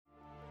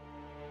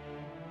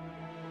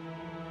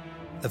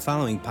The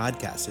following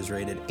podcast is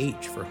rated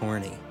H for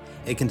horny.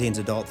 It contains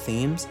adult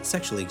themes,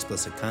 sexually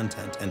explicit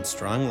content, and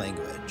strong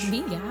language.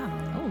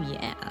 Yeah. Oh,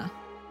 yeah.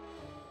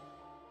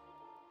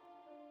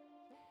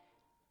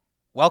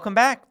 Welcome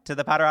back to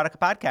the Potterotica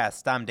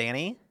Podcast. I'm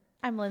Danny.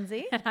 I'm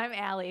Lindsay. And I'm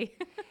Allie.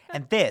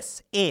 And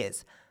this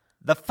is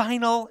the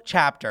final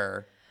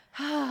chapter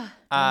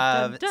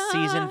of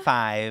Season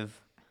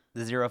 5,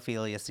 the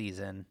Zerophilia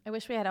season. I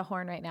wish we had a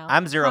horn right now.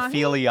 I'm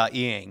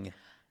Zerophilia-ing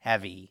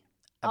heavy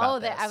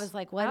about this. I was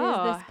like, what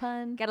is this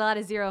pun? Got a lot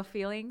of zero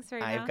feelings right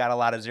now. I've got a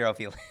lot of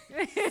Zerophil.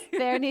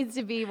 There needs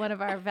to be one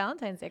of our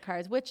Valentine's Day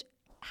cards, which,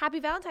 happy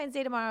Valentine's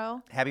Day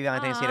tomorrow. Happy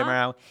Valentine's Day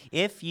tomorrow.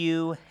 If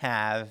you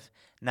have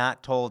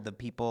not told the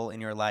people in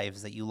your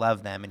lives that you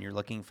love them and you're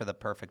looking for the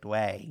perfect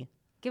way,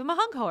 Give him a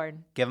hunk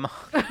horn. give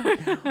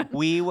them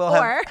we will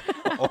have...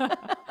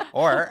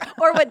 Or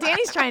what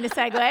Danny's trying to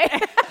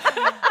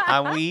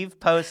segue. we've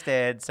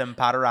posted some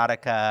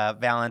Potterotica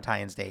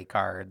Valentine's Day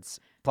cards,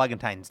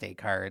 Plugentine's Day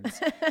cards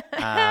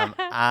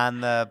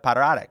on the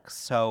Potterotics.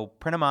 So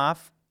print them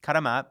off, cut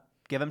them up,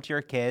 give them to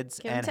your kids,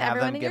 Give 'em and to have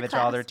everyone them in give your it to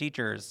all class. their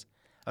teachers.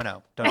 Oh,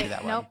 no, don't do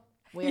that one. Nope.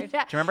 Weird. Do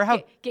you remember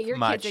how Get your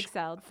much kids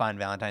excelled. fun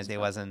Valentine's Day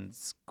was in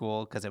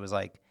school? Because it was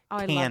like I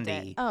loved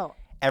candy. it. Oh,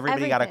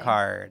 Everybody got a everything.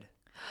 card.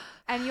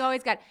 And you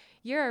always got,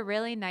 you're a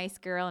really nice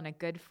girl and a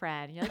good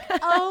friend. You're like,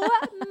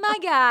 oh my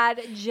God,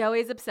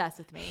 Joey's obsessed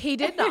with me. he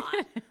did not.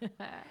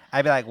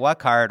 I'd be like, what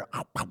card?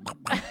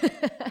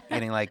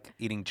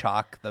 eating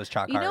chalk, those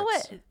chalk You cards. know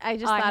what I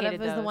just I thought of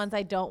hated as the those. ones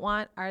I don't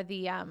want are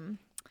the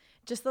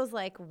just those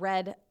like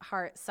red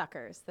heart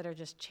suckers that are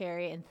just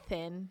cherry and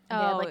thin. And they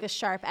have Oh, like the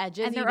sharp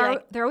edges. And You'd be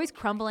like, they're always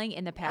crumbling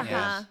in the package.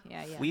 Uh-huh.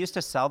 Yeah. We used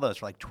to sell those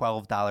for like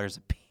 $12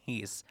 a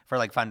piece for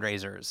like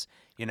fundraisers.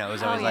 You know, it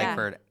was always yeah. like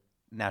for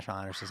National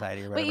Honor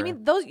Society or whatever. wait, you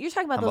mean those? You're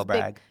talking about Humble those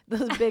brag.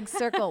 those big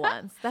circle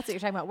ones. That's what you're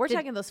talking about. We're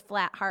talking those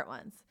flat heart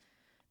ones.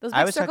 Those I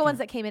big was circle talking- ones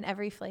that came in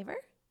every flavor.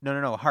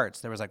 No,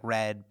 hearts. There was like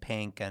red,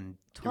 pink, and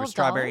there was $12?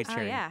 strawberry Oh,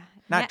 cherry. yeah.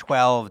 Not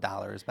Yeah.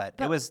 $12, but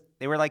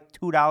they were like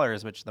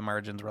 $2, which the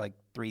margins were like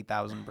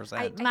 3,000%.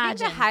 I think the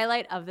Imagine.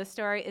 highlight of the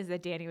story is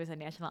that Danny was a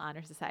National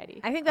Honor Society.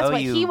 I think that's Oh,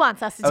 what you- he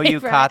wants us to Oh, take you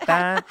from caught it.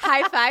 that?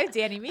 High five,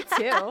 Danny. Me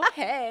too.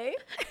 Hey.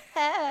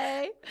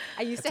 Hey.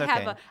 I used That's to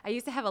have okay. I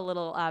used to have a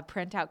little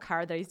printout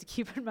card that I used to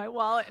keep in my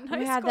wallet in high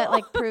We school. had that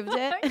like proved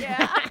it.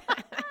 Yeah.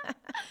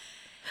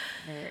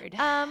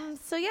 Nerd.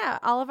 So yeah,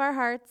 all of our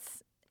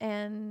hearts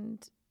and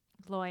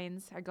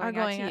Loins are going,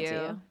 going out out to to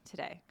you you.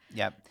 today.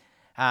 Yep.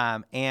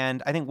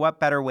 And I think what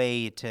better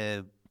way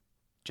to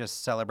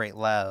just celebrate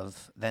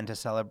love than to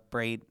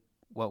celebrate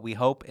what we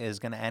hope is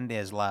going to end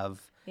as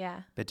love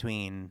yeah.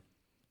 between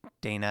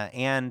Dana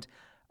and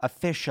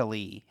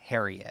officially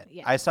Harriet.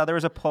 Yes. I saw there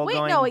was a poll Wait,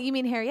 going. no, you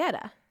mean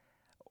Harrietta?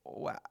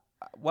 What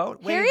way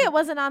did Harriet you-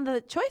 wasn't on the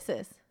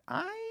choices.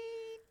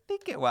 I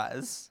think it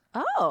was.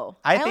 Oh,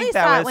 I I think only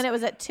that saw was- it when it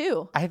was at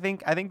 2. I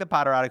think the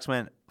Potterotics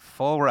went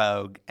full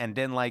rogue and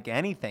didn't like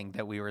anything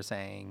that we were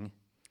saying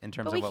in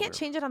terms But of we what can't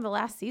change it on the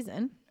last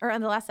season or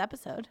on the last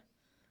episode.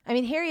 I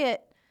mean,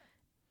 Harriet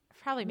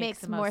Probably makes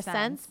the more most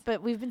sense,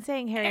 but we've been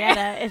saying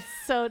Harrietta.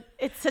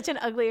 it's such an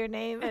uglier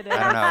name. It is. I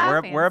don't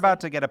know. We're Fancy. about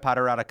to get a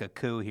Potterotica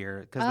coup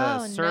here because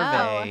Oh, the no.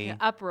 survey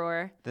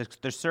Uproar.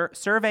 the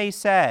survey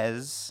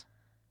says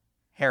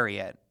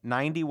Harriet.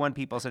 91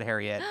 people said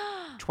Harriet.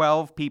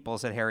 12 people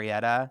said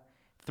Harrietta.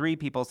 3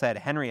 people said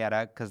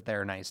Henrietta because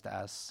they're nice to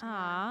us,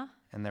 Aw.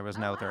 and there was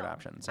no third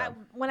option. So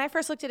When I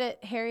first looked at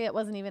it, Harriet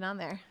wasn't even on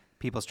there.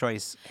 People's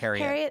choice,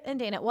 Harriet. Harriet and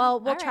Dana. Well,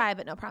 we'll All try, right.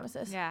 but no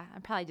promises. Yeah,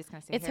 I'm probably just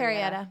gonna say It's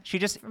Harrietta She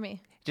just for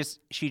me.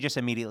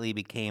 immediately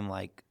became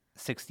like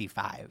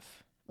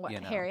 65. What,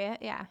 you know. Harriet?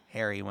 Yeah.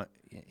 Harry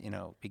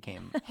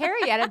became,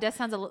 Harrietta does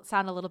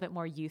sound a little bit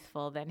more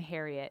youthful than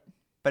Harriet.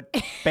 but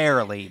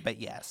barely, but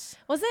yes.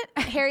 Was it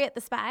Harriet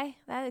the Spy?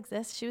 That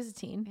exists. She was a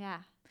teen. Yeah.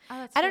 Oh,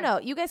 that's I don't true. know.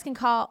 You guys can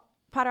call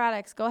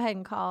Potterotics. Go ahead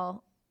and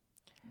call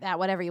that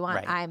whatever you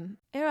want. Right.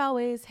 You're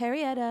always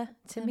Harrietta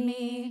to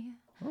me.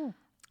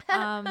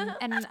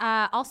 And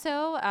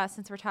also,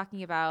 since we're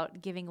talking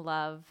about giving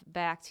love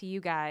back to you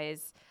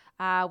guys,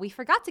 we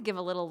forgot to give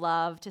a little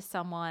love to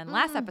someone.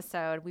 Last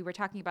episode, we were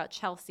talking about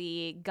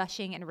Chelsea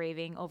gushing and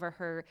raving over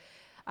her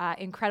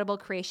incredible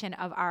creation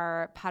of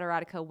our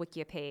Potterotica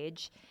Wikia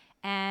page.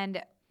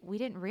 And we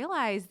didn't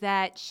realize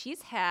that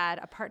she's had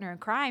a partner in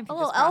crime. A through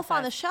little this elf on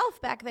the process.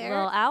 shelf back there.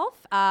 Little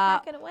elf.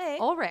 Packing away.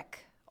 Ulrich.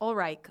 I'm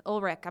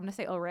going to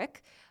say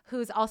Ulrich,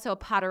 who's also a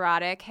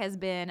Potterotic, has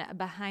been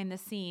behind the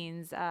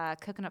scenes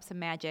cooking up some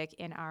magic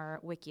in our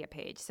Wikia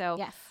page. So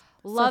Yes.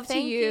 love So to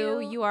thank you.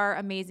 you. You are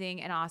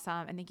amazing and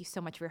awesome. And thank you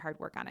so much for your hard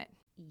work on it.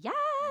 Yes.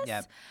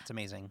 Yeah, it's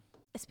amazing.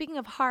 Speaking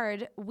of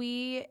hard,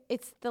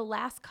 it's the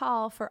last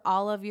call for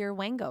all of your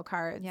Wango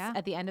cards Yeah.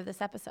 at the end of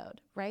this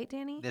episode. Right,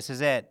 Danny? This is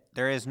it.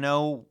 There is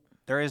no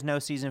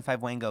season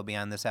 5 Wango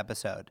beyond this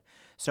episode.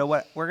 So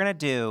what we're gonna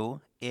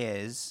do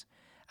is,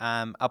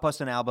 I'll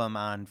post an album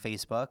on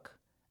Facebook,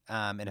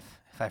 and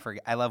if I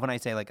forget, I love when I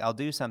say like I'll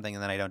do something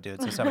and then I don't do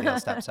it, so somebody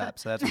else steps up.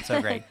 So that's what's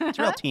so great. It's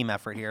a real team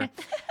effort here.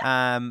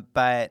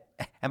 But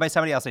and by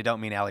somebody else, I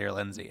don't mean Allie or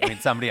Lindsay. I mean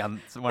somebody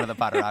on one of the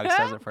Potterdogs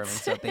does it for me.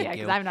 So thank you.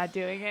 Because I'm not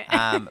doing it.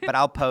 But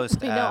I'll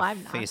post No,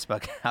 I'm not.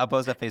 Facebook. I'll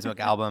post a Facebook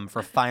album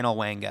for final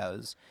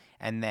Wangos,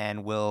 and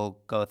then we'll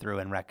go through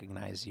and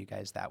recognize you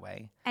guys that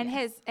way. And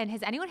has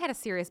anyone had a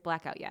serious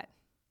blackout yet?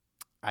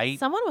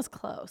 Someone was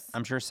close.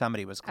 I'm sure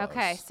somebody was close.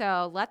 Okay,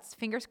 so let's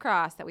fingers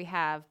crossed that we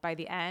have by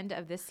the end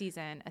of this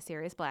season a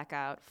serious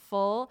blackout,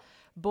 full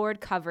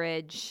board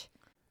coverage,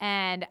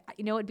 and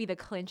it'd be the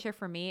clincher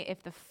for me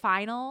if the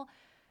final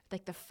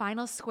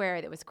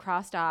square that was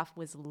crossed off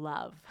was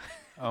love.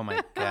 Oh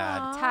my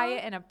God. Tie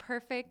it in a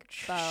perfect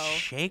bow.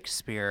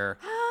 Shakespeare.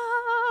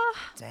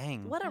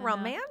 Dang. What a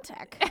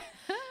romantic.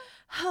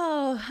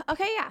 Oh,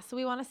 okay, yeah. So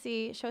we want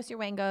to show us your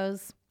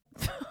Wangos.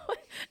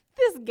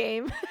 This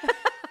game.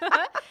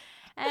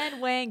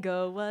 And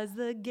Wango was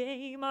the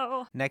game.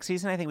 Oh. Next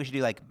season, I think we should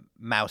do like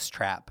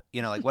Mousetrap.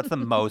 Like what's the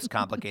most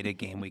complicated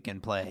game we can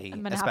play,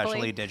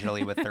 especially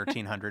digitally with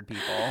 1,300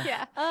 people?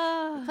 Yeah.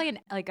 Play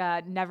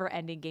a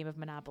never-ending game of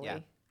Monopoly. Yeah.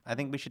 I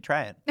think we should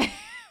try it.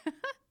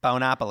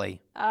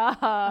 Bonopoly.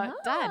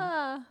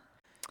 Done.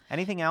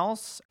 Anything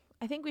else?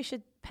 I think we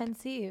should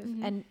pensieve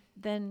and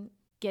then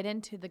get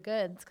into the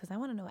goods because I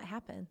want to know what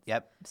happens.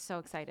 Yep. I'm so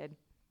excited.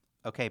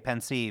 Okay,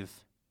 pensieve.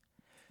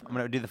 I'm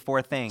going to do the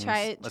 4 things.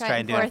 Let's try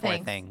and do the 4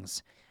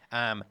 things.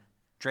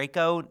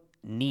 Draco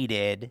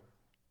needed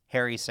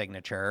Harry's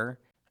signature.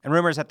 And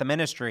rumors at the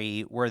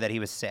ministry were that he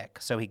was sick.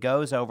 So he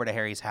goes over to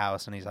Harry's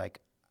house and he's like,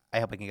 I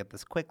hope I can get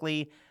this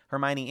quickly.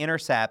 Hermione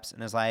intercepts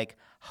and is like,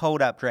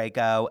 hold up,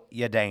 Draco,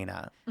 you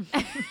Dana.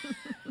 And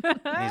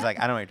he's like,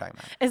 I don't know what you're talking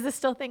about. Is this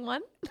still thing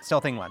 1? Still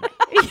thing 1.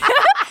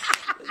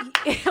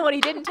 What he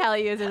didn't tell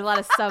you is there's a lot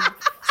of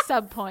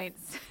sub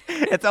points.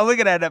 It's only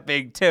going to end up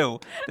being 2.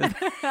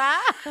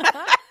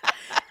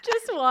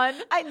 Just 1.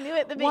 I knew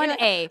it. 1A.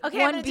 Okay,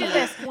 I'm gonna do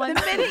this. The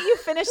minute you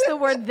finish the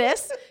word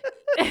 "this,"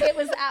 it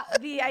was out.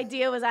 The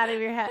idea was out of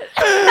your head.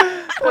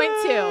 Point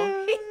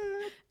 2.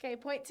 Okay,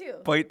 point 2.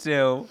 Point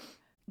 2.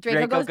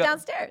 Draco goes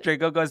downstairs.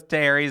 Draco goes to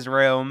Harry's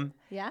room.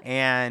 Yeah.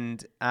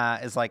 And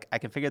is like, I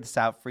can figure this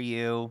out for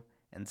you,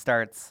 and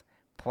starts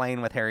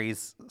playing with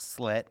Harry's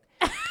slit.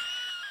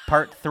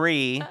 Part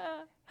 3,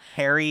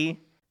 Harry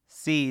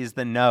sees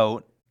the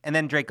note, and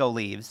then Draco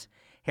leaves.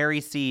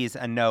 Harry sees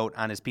a note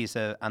on his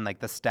on like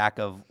the stack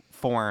of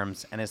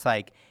forms, and it's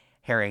like,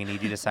 Harry, I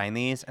need you to sign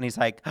these. And he's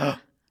like, oh,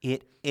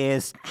 it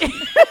is.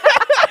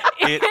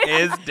 It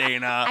is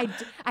Dana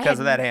because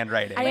of that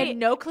handwriting. I had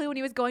no clue when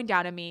he was going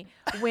down on me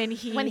when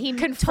he told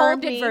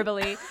confirmed it me.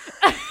 verbally.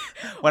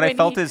 when I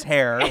felt his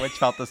hair, which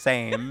felt the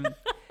same.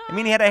 I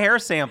mean, he had a hair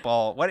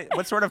sample.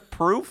 What sort of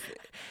proof?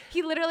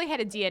 He literally had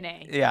a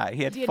DNA. Yeah,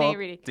 he had DNA full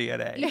reading.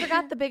 DNA. You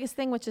forgot the biggest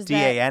thing, which is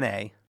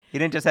D-A-N-A. He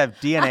didn't just have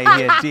DNA,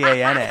 he had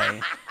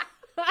D-A-N-A.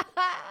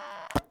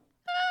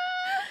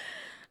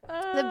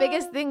 The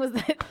biggest thing was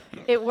that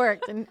it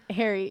worked, and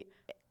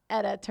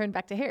Etta turned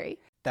back to Harry.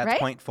 That's right?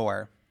 point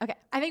 4. Okay.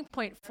 I think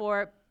point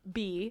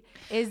 4B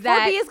is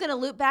that 4B is going to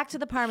loop back to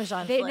the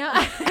Parmesan they flip.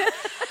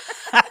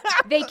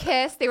 they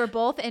kissed. They were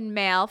both in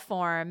male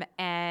form,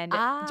 and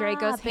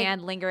Draco's big-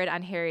 hand lingered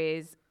on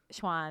Harry's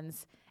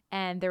schwanz,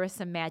 and there was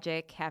some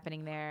magic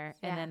happening there,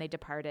 and Yeah. then they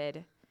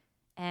departed.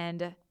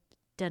 And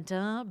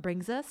dun-dun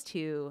brings us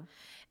to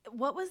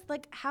What was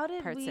how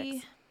did Part we?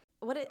 6.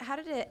 How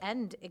did it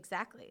end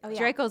exactly? Oh, yeah.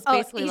 Draco's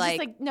basically he's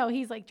like- just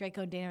he's like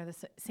Draco and Dana are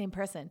the same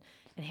person,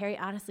 and Harry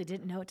honestly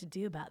didn't know what to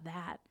do about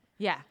that.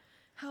 yeah.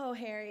 Oh,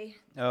 Harry.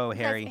 Oh,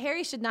 Harry.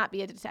 Harry should not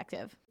be a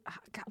detective.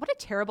 God, what a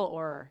terrible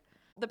aura.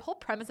 The whole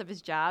premise of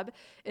his job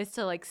is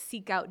to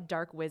seek out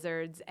dark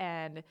wizards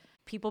and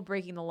people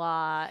breaking the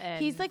law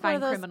and He's like find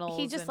one of those. criminals.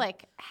 He just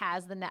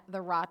has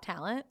the raw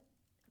talent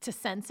to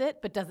sense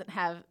it, but doesn't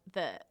have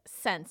the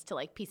sense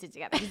to piece it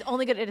together. He's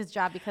only good at his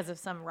job because of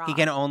some raw.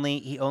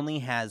 He only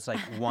has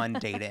one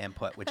data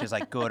input, which is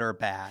good or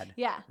bad.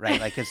 Yeah.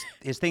 Right. Like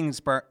his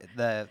thing's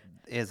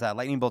his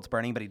lightning bolt's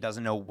burning, but he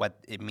doesn't know what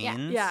it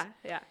means. yeah.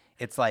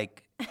 It's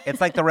like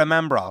the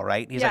remember all,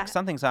 right? He's Yeah. like,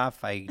 something's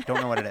off. I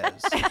don't know what it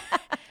is.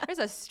 There's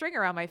a string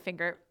around my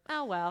finger.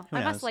 Oh, well. Who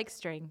I knows? must like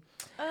string.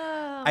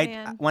 Oh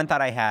man. One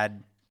thought I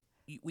had,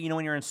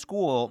 when you're in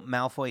school,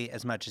 Malfoy,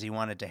 as much as he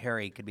wanted to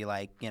Harry, could be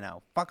like,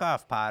 fuck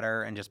off,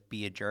 Potter, and just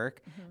be a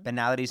jerk. Mm-hmm. But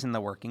now that he's in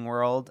the working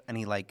world, and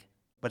he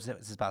what's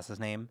his boss's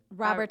name?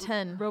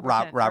 Roberton.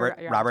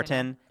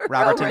 Roberton.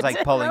 Roberton's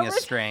like pulling his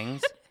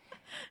strings.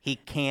 He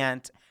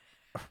can't.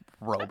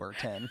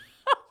 Roberton.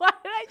 Why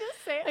did I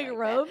just say it Like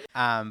robe.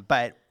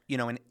 But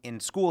in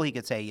school he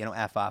could say,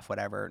 F off,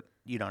 whatever.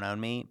 You don't own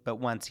me. But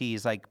once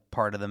he's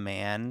part of the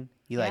man,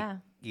 you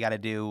got to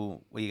do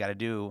what you got to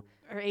do.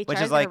 Or HR's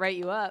Which is going to write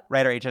you up.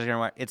 Right, or HR's gonna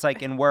work. It's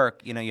like in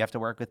work, you have to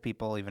work with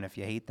people even if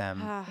you hate them.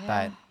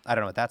 But I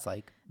don't know what that's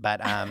like. But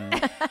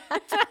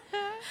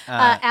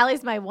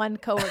Allie's my one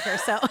coworker,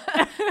 so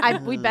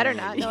we better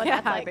not know what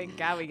that's like. Thank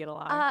God we get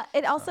along.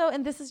 It also,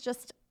 and this is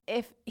just,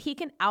 if he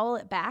can owl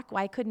it back,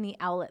 why couldn't he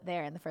owl it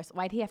there in the first?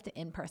 Why'd he have to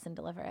in-person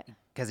deliver it?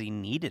 because he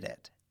needed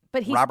it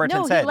But he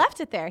Robertson he said- left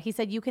it there. He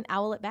said you can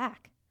owl it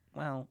back.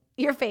 Well,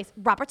 Your face.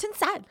 Robertson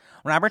said.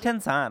 Robertson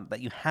said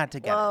that you had to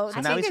get Whoa, it. So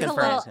I now think he's there's a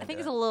confirmed. little. I think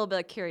there's a little bit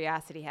of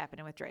curiosity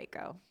happening with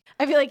Draco.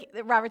 I feel like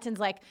Robertson's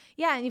like,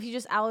 yeah, and if you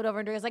just owl it over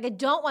and Draco's like, I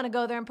don't want to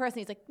go there in person.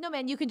 He's like, no,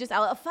 man, you can just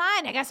owl it. Oh,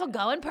 fine, I guess I'll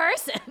go in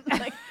person.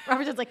 Like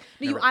Robertson's like,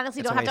 no, you honestly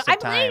It's a don't have waste to. of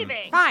I'm time.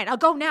 leaving. Fine, I'll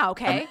go now.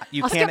 Okay,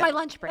 You I'll skip can't- my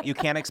lunch break. You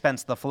can't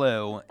expense the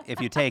flu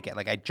if you take it.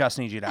 Like, I just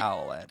need you to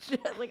owl it.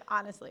 Like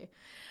honestly.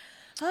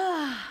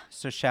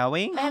 So shall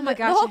we? And my the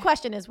gosh. whole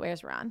question is,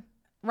 where's Ron?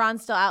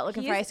 Ron's still out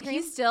looking for ice cream.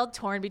 He's still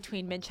torn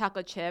between mint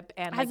chocolate chip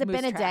and Has like, it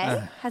been moose a trap.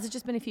 day? Has it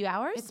just been a few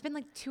hours? It's been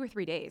like 2 or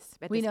 3 days.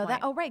 We know that.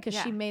 point. Oh, right, because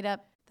she Yeah. made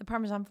up the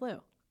Parmesan flu.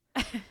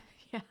 Yeah.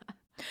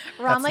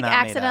 Ron That's like not made up.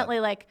 accidentally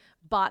like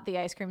bought the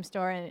ice cream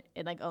store and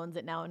it like owns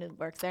it now and it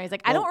works there. He's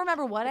like, I Well, don't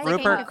remember what I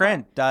Rupert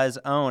Grint does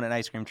own an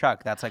ice cream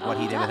truck. That's like what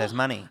he did with his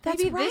money.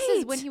 That's Maybe this is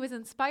right. when he was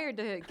inspired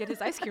to get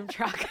his ice cream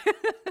truck.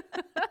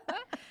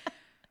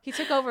 He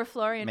took over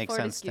Florian Makes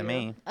sense to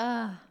Fortescue.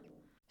 me.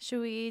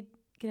 Should we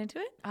get into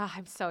it? Ah,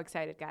 I'm so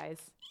excited, guys.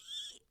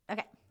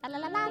 Okay.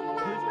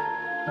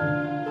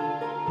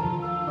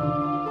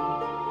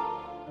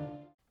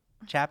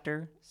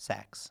 Chapter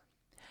Sex.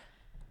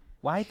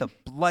 Why the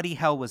bloody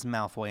hell was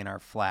Malfoy in our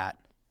flat?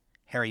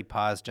 Harry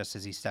paused just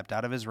as he stepped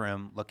out of his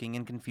room, looking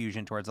in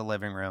confusion towards the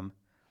living room.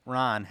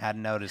 Ron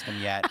hadn't noticed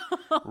him yet,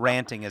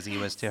 ranting as he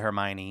was to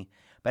Hermione,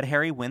 but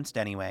Harry winced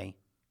anyway.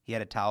 He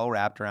had a towel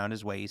wrapped around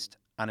his waist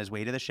on his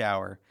way to the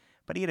shower,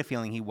 but he had a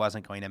feeling he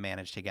wasn't going to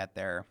manage to get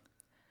there.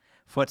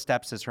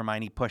 Footsteps as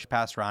Hermione pushed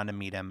past Ron to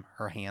meet him,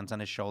 her hands on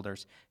his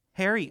shoulders.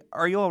 "Harry,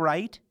 are you all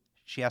right?"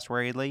 she asked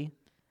worriedly.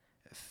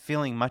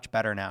 "Feeling much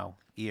better now,"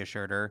 he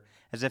assured her,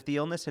 as if the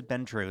illness had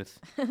been truth.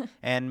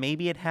 And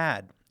maybe it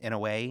had, in a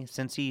way,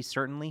 since he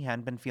certainly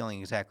hadn't been feeling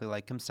exactly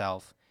like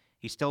himself.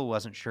 He still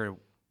wasn't sure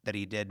that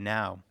he did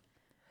now.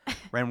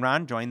 When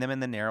Ron joined them in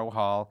the narrow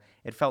hall,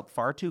 it felt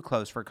far too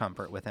close for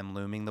comfort with him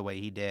looming the way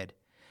he did.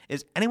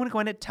 "Is anyone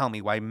going to tell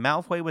me why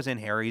Malfoy was in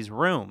Harry's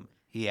room?"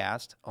 he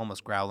asked,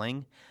 almost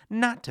growling.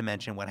 "Not to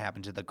mention what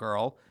happened to the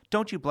girl.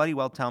 Don't you bloody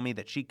well tell me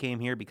that she came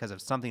here because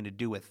of something to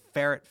do with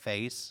Ferret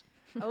Face."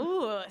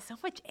 Oh, so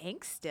much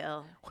angst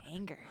still.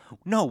 Anger.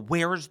 "No,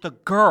 where's the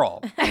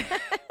girl?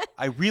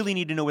 I really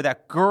need to know where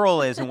that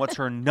girl is and what's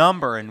her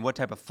number and what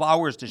type of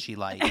flowers does she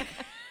like.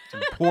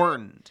 It's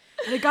important."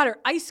 They got her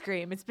ice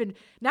cream.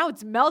 Now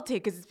it's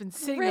melted because it's been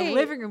sitting in Right. the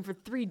living room for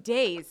 3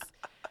 days.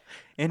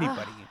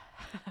 Anybody.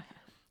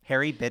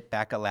 Harry bit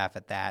back a laugh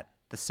at that.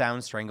 The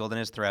sound strangled in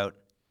his throat.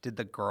 Did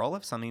the girl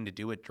have something to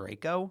do with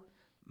Draco?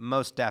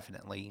 Most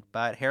definitely,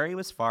 but Harry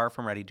was far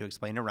from ready to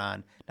explain to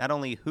Ron not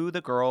only who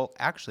the girl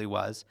actually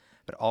was,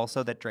 but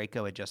also that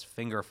Draco had just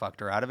finger-fucked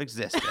her out of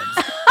existence.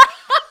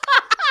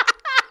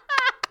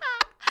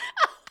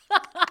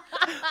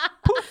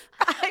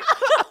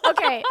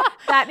 Okay,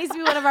 that needs to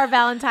be one of our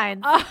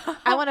Valentines.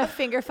 I want to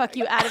finger fuck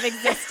you out of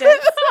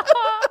existence.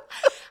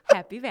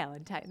 Happy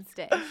Valentine's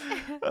Day.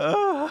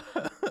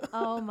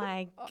 Oh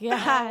my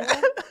god.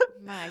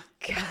 My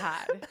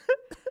God.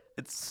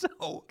 It's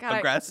so God,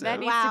 aggressive. that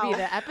needs to be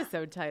the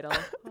episode title.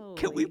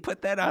 Can we Holy-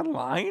 put that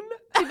online?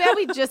 Too bad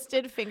we just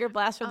did Finger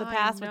Blast from the I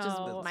Past, which is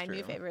know. my That's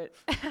new true. favorite.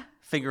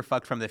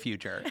 Finger-fucked from the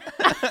future.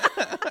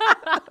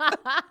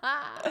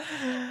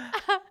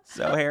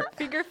 So Harry...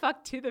 Finger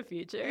fuck to the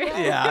future.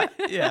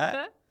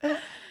 Yeah.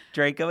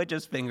 Draco had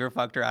just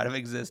finger-fucked her out of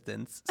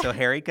existence, so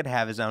Harry could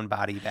have his own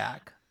body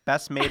back.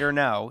 Best made her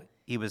know,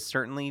 he was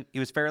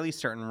fairly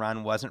certain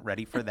Ron wasn't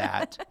ready for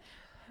that.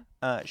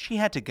 She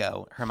had to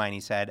go,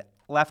 Hermione said,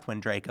 left when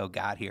Draco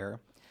got here.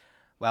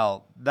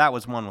 Well, that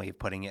was one way of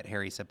putting it,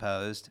 Harry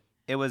supposed.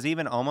 It was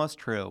even almost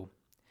true.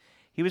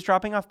 He was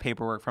dropping off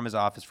paperwork from his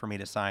office for me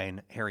to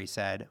sign, Harry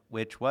said,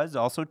 which was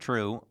also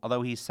true,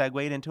 although he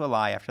segued into a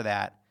lie after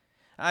that.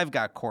 I've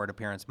got court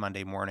appearance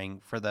Monday morning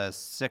for the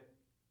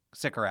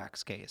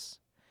Sycorax case.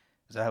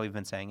 Is that how we've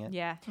been saying it?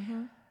 Yeah.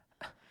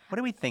 What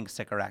do we think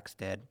Sycorax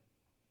did?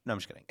 No, I'm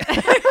just kidding.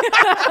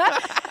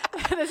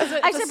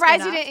 I'm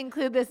surprised you didn't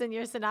include this in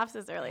your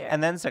synopsis earlier.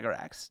 And then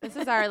Sycorax. This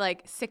is our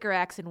like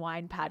Sycorax and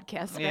wine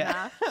podcast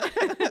Yeah.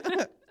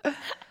 spinoff.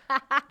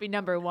 Be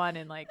number 1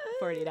 in like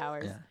 48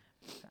 hours. Yeah.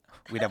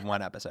 We'd have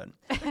one episode.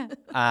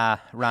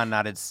 Ron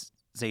nodded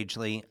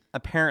sagely,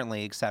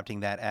 apparently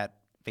accepting that at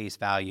face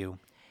value.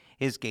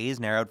 His gaze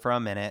narrowed for a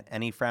minute,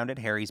 and he frowned at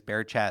Harry's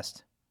bare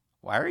chest.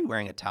 "Why are you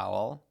wearing a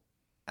towel?"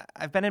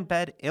 "I've been in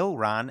bed ill,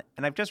 Ron,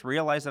 and I've just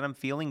realized that I'm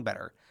feeling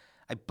better.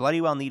 I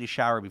bloody well need a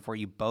shower before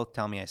you both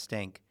tell me I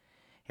stink."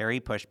 Harry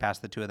pushed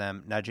past the two of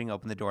them, nudging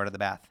open the door to the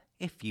bath.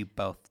 "If you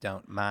both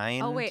don't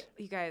mind." Oh, wait.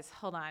 You guys,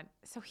 hold on.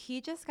 So he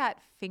just got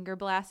finger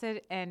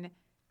blasted and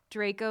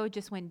Draco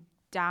just went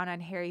down on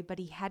Harry, but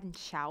he hadn't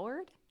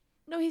showered?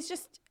 No, he's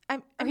just.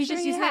 I'm Or he's sure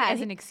just he using it had.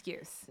 as an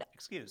excuse?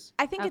 Excuse.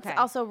 I think Okay. it's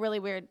also really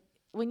weird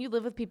when you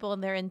live with people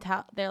and they're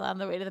they're on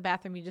their way to the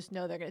bathroom. You just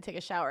know they're going to take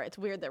a shower. It's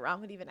weird that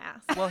Ron would even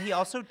ask. Well, he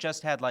also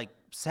just had,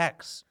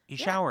 sex. He's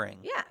showering.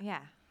 Yeah.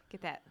 Yeah.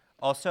 Get that.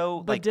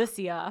 Also, like,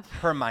 Bodicea.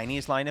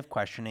 Hermione's line of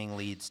questioning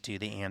leads to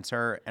the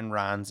answer, and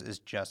Ron's is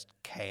just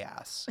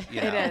chaos.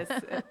 You know? It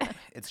is.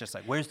 It's just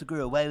like, where's the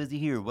girl? Why was he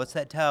here? What's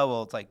that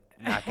towel? It's like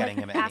not getting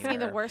him anywhere. Asking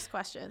the worst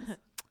questions.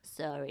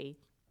 Sorry.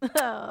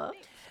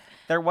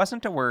 There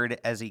wasn't a word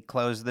as he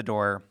closed the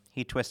door.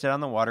 He twisted on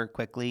the water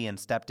quickly and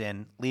stepped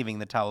in, leaving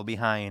the towel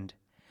behind.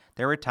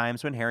 There were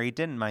times when Harry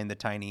didn't mind the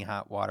tiny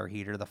hot water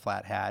heater the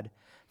flat had,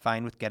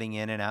 fine with getting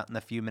in and out in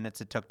the few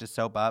minutes it took to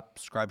soap up,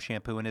 scrub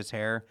shampoo in his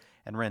hair,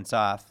 and rinse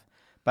off.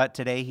 But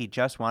today he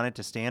just wanted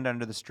to stand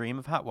under the stream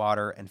of hot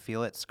water and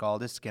feel it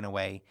scald his skin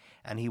away,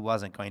 and he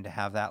wasn't going to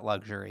have that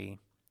luxury.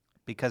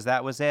 Because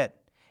that was it.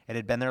 It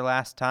had been their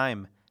last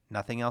time.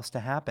 Nothing else to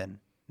happen.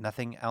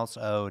 Nothing else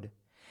owed.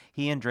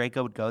 He and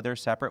Draco would go their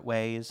separate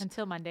ways.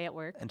 Until Monday at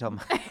work. Until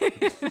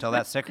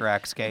that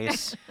Sycorax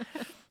case.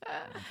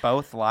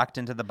 Both locked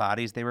into the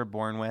bodies they were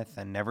born with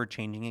and never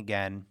changing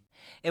again.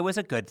 It was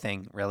a good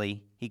thing,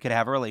 really. He could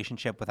have a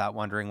relationship without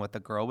wondering what the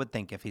girl would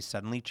think if he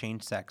suddenly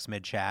changed sex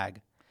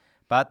mid-shag.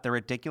 But the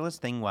ridiculous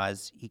thing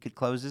was, he could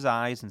close his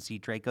eyes and see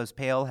Draco's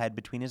pale head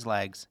between his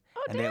legs,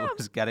 and it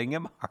was getting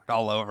him hard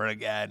all over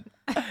again.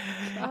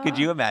 Could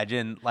you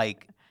imagine,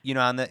 like, you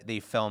know,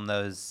 they film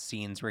those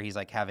scenes where he's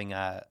like having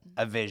a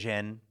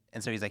vision,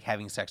 and so he's like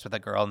having sex with a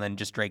girl, and then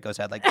just Draco's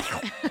head like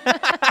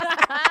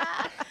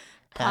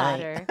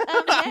Potter.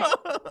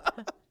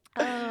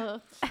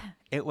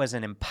 It was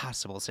an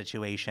impossible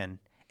situation.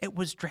 It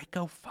was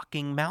Draco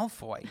fucking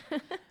Malfoy.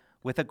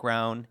 With a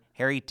groan,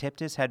 Harry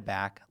tipped his head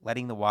back,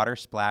 letting the water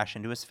splash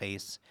into his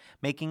face,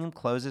 making him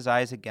close his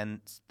eyes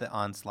against the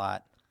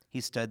onslaught.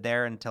 He stood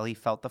there until he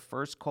felt the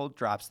first cold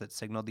drops that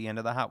signaled the end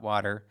of the hot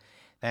water.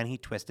 Then he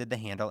twisted the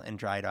handle and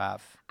dried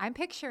off. I'm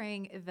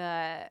picturing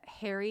the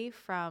Harry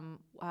from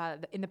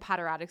in the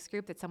Potterotics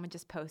group that someone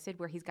just posted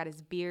where he's got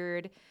his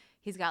beard.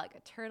 He's got like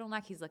a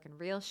turtleneck. He's looking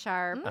real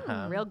sharp,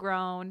 real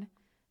grown.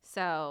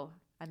 So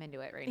I'm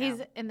into it right now.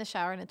 He's in the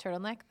shower in a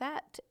turtleneck.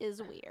 That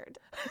is weird.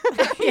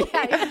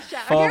 Yeah, he's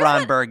shower. Full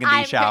Ron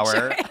Burgundy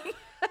shower.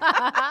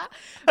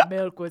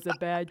 Milk was a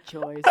bad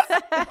choice.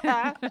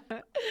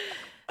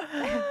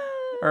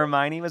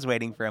 Hermione was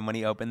waiting for him when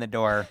he opened the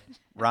door.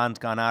 Ron's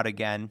gone out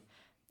again.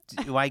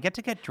 Do I get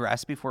to get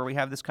dressed before we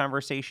have this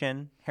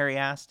conversation? Harry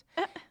asked.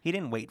 He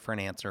didn't wait for an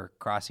answer,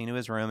 crossing to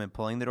his room and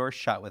pulling the door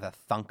shut with a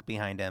thunk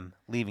behind him,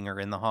 leaving her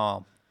in the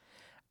hall.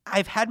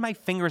 I've had my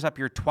fingers up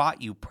your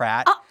twat, you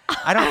prat.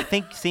 I don't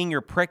think seeing your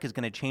prick is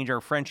going to change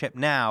our friendship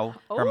now,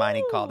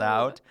 Hermione called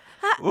out.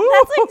 That's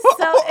like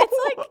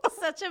it's like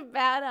such a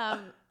bad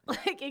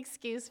like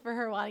excuse for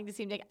her wanting to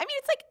seem naked. I mean,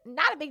 it's like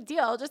not a big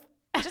deal. Just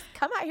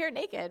come out here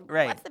naked.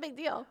 Right. What's the big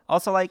deal?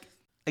 Also, like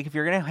if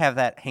you're going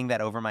to hang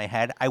that over my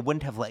head, I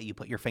wouldn't have let you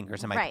put your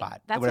fingers in my twat.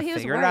 That's I would what he have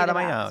was figured it out on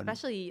my worried own.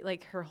 Especially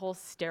like her whole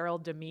sterile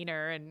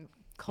demeanor and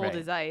cold Right.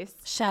 as ice.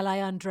 Shall I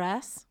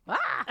undress?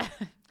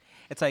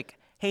 It's like,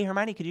 hey,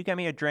 Hermione, could you get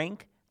me a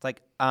drink? It's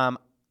like,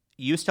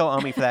 you still owe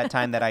me for that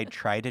time that I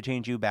tried to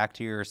change you back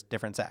to your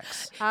different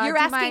sex. You're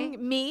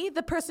asking me,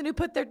 the person who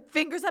put their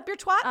fingers up your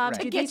twat,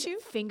 to do get these you?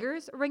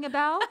 fingers ring a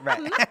bell?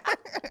 Right.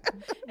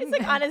 It's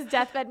like on his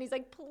deathbed, and he's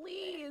like,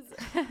 please.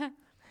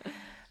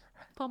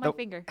 Pull my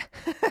finger.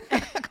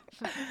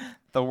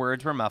 The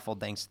words were muffled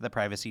thanks to the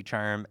privacy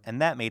charm,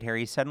 and that made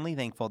Harry suddenly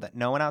thankful that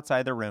no one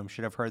outside the room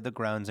should have heard the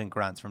groans and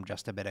grunts from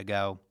just a bit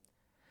ago.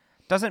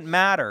 Doesn't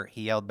matter,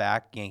 he yelled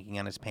back, yanking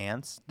on his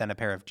pants, then a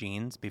pair of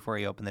jeans before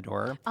he opened the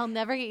door. I'll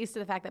never get used to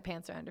the fact that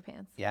pants are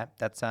underpants. Yeah,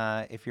 that's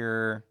if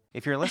you're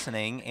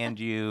listening and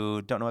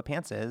you don't know what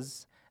pants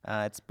is,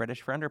 it's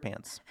British for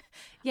underpants.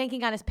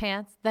 Yanking on his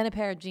pants, then a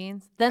pair of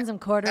jeans, then some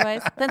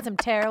corduroys, then some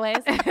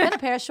tearaways, then a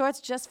pair of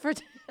shorts just for...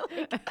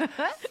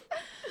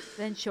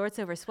 Then shorts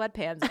over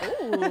sweatpants.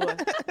 Ooh,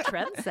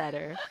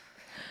 trendsetter.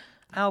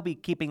 I'll be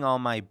keeping all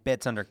my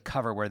bits under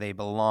cover where they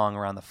belong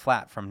around the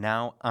flat from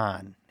now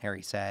on,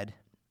 Harry said.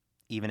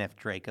 Even if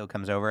Draco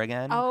comes over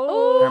again?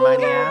 Oh,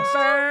 Hermione asked.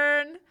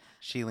 burn.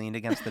 She leaned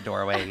against the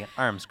doorway,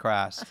 arms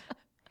crossed.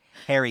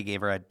 Harry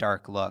gave her a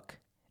dark look.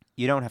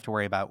 You don't have to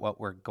worry about what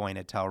we're going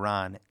to tell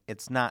Ron.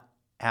 It's not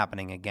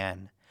happening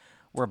again.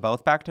 We're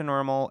both back to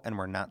normal, and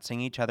we're not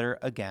seeing each other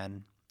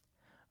again.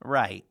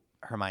 Right.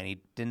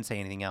 Hermione didn't say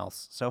anything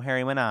else, so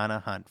Harry went on a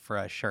hunt for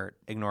a shirt,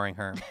 ignoring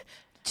her.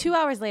 2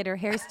 hours later,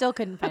 Harry still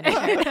couldn't find a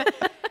shirt.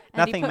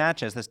 Nothing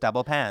matches this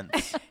double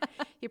pants.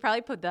 He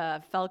probably put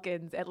the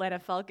Atlanta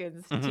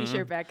Falcons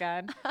t-shirt back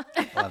on.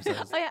 Loves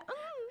those. Oh, yeah.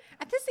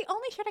 This is the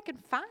only shirt I can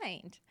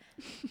find.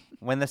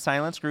 When the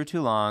silence grew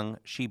too long,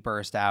 she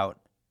burst out.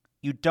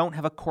 You don't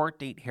have a court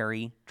date,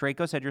 Harry.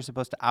 Draco said you're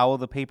supposed to owl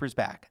the papers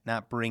back,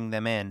 not bring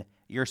them in.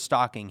 You're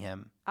stalking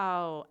him.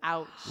 Oh,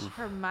 ouch.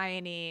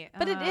 Hermione.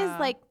 But it is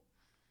like...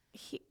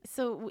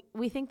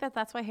 we think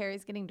that's why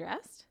Harry's getting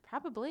dressed?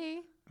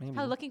 Probably. Maybe.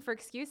 Probably looking for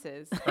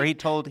excuses. Or he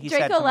said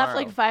Draco tomorrow. left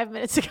like 5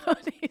 minutes ago,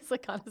 and he's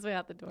like on his way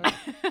out the door.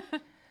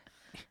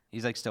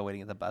 He's like still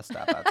waiting at the bus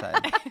stop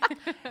outside.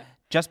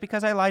 Just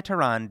because I lied to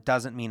Ron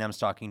doesn't mean I'm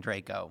stalking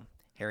Draco,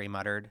 Harry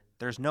muttered.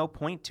 There's no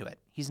point to it.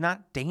 He's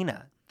not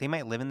Dana. They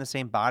might live in the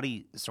same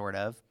body, sort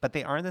of, but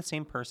they aren't the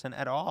same person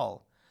at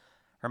all.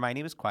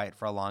 Hermione was quiet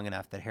for long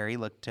enough that Harry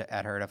looked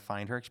at her to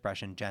find her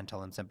expression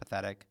gentle and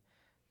sympathetic.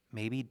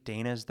 Maybe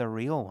Dana's the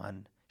real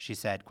one, she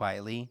said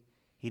quietly.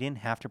 He didn't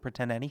have to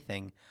pretend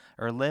anything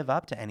or live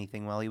up to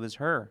anything while he was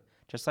her,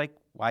 just like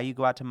why you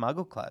go out to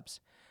muggle clubs.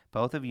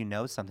 Both of you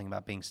know something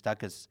about being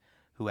stuck as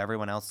who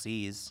everyone else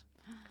sees.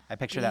 I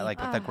picture that like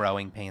with the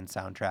Growing Pains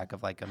soundtrack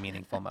of like a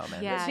meaningful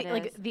moment. Yeah,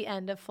 Like the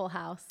end of Full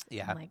House.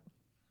 Yeah. Like,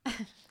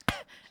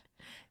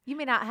 you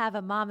may not have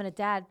a mom and a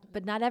dad,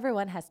 but not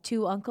everyone has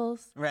two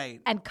uncles.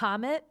 Right. And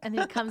Comet, and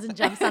then he comes and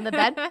jumps on the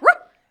bed.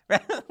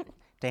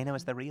 Dana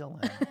was the real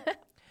one.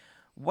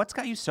 What's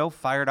got you so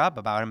fired up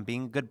about him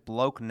being a good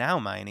bloke now,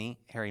 Hermione?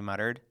 Harry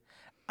muttered.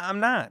 I'm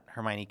not.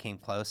 Hermione came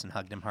close and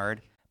hugged him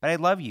hard. But I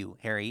love you,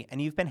 Harry,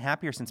 and you've been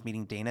happier since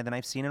meeting Dana than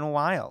I've seen in a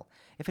while.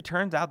 If it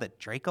turns out that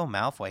Draco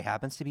Malfoy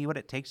happens to be what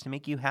it takes to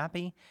make you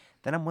happy,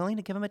 then I'm willing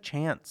to give him a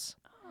chance.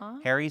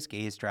 Harry's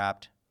gaze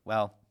dropped.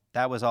 Well,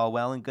 that was all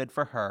well and good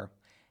for her.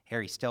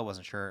 Harry still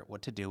wasn't sure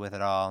what to do with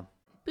it all.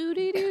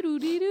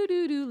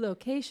 Boo-dee-doo-doo-dee-doo-doo-doo,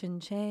 location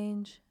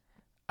change.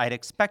 I'd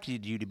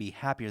expected you to be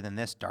happier than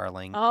this,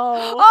 darling.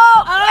 Oh.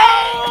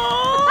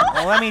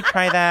 Well, let me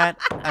try that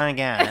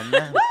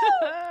again.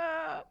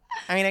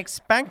 I'd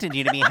expected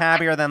you to be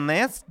happier than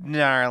this,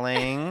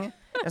 darling.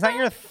 Is that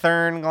your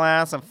third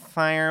glass of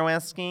fire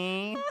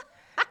whiskey?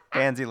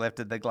 Pansy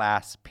lifted the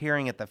glass,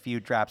 peering at the few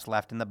drops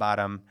left in the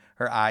bottom.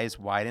 Her eyes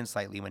widened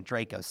slightly when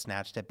Draco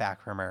snatched it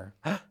back from her.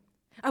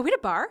 Are we at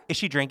a bar? Is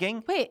she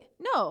drinking? Wait,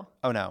 no.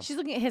 Oh, no. She's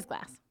looking at his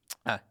glass.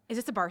 Is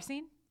this a bar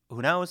scene?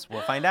 Who knows?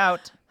 We'll find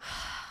out.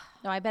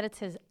 No, I bet it's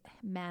his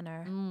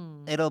manner.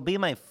 It'll be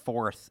my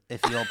fourth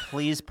if you'll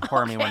please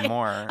pour me one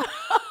more.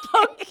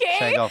 Okay.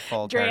 Should I go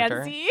full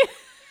character? Dransy.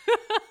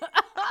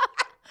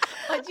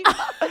 What'd you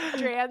call it?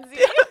 Dransy?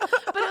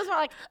 But it was more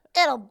like,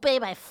 It'll be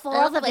my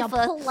fourth if you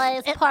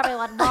please pour me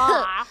one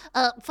more.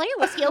 Fire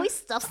whiskey always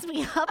stuffs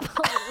me up.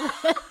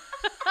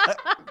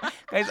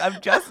 Guys,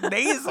 I'm just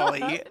nasally.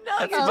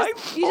 no,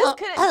 you just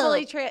couldn't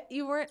fully,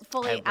 you weren't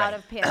fully Right. out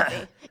of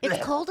Pansy.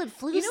 It's cold and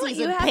flu You know what?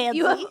 season, Pansy.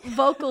 You have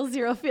vocal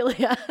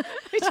zerophilia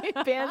between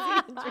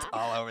Pansy and Dransy.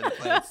 All over the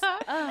place.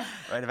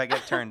 Right, if I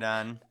get turned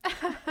on.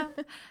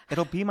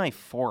 It'll be my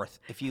fourth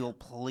if you'll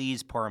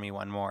please pour me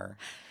one more.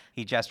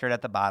 He gestured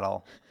at the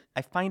bottle.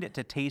 I find it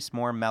to taste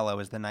more mellow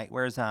as the night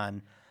wears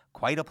on.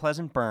 Quite a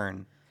pleasant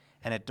burn.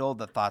 And it dulled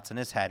the thoughts in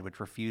his head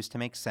which refused to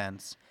make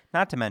sense,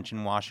 not to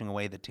mention washing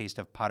away the taste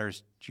of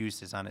Potter's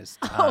juices on his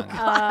tongue.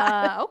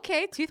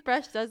 Okay,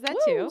 toothbrush does that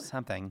too.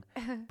 Something.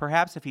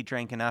 Perhaps if he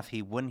drank enough,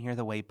 he wouldn't hear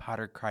the way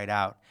Potter cried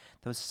out,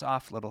 those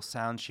soft little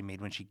sounds she made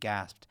when she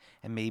gasped,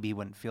 and maybe he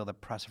wouldn't feel the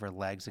press of her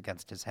legs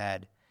against his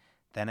head.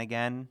 Then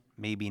again,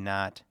 maybe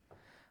not.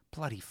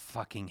 Bloody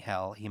fucking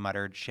hell, he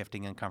muttered,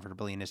 shifting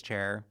uncomfortably in his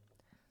chair.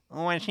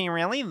 Was she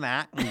really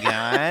that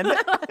good?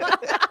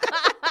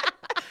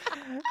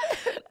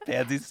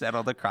 Pansy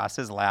settled across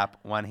his lap,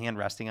 one hand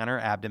resting on her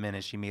abdomen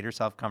as she made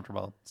herself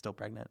comfortable, still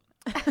pregnant.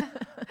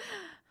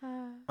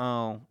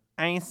 Oh,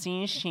 I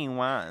see she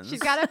was. She's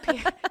got a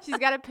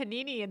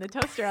panini in the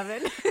toaster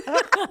oven.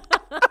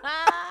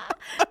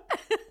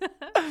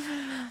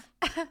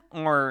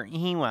 Or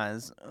he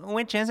was.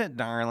 Which is it,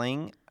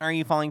 darling? Are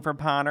you falling for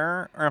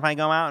Potter? Or if I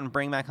go out and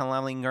bring back a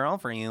lovely girl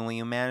for you, will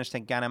you manage to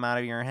get him out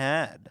of your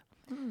head?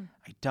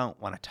 I don't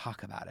want to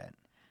talk about it.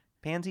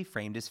 Pansy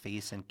framed his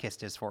face and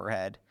kissed his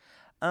forehead.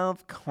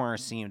 Of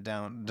course you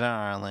don't,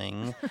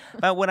 darling.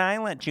 But would I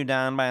let you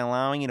down by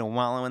allowing you to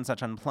wallow in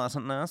such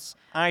unpleasantness?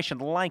 I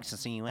should like to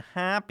see you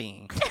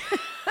happy.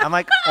 I'm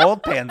like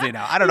old Pansy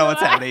now. I don't know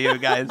what's happening to you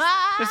guys.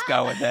 Just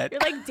go with it.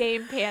 You're like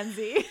Dame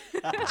Pansy.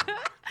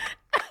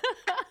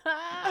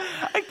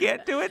 I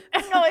can't do it.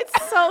 No,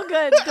 it's so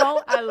good.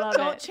 I love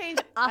Don't it. change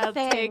a I'll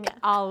thing. take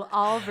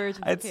all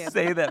versions I'd of Pansy.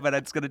 say that, but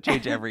it's going to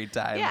change every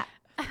time. Yeah.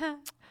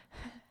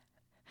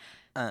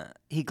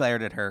 He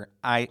glared at her,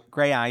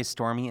 gray eyes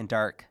stormy and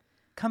dark.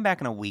 Come back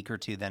in a week or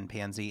two then,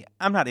 Pansy.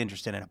 I'm not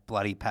interested in a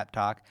bloody pep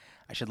talk.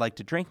 I should like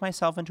to drink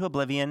myself into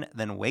oblivion,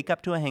 then wake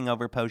up to a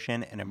hangover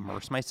potion and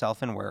immerse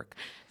myself in work.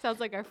 Sounds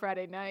like our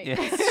Friday night.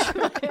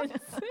 Yeah.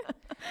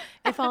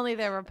 If only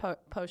there were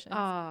potions.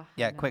 Oh,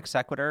 Yeah, quick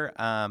sequitur.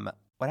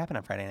 What happened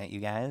on Friday night, you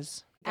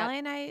guys? Allie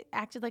and I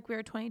acted like we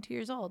were 22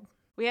 years old.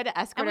 we had to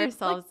escort And we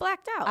ourselves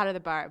blacked out. out of the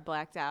bar,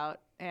 blacked out,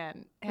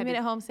 and We had made to-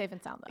 it home safe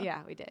and sound, though. Yeah,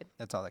 we did.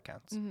 That's all that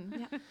counts.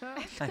 Mm-hmm.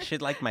 I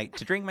should like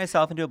to drink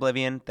myself into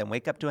oblivion, then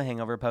wake up to a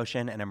hangover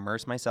potion and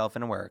immerse myself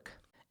in work.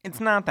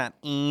 It's not that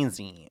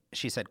easy,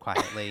 she said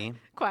quietly.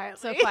 Quietly.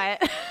 So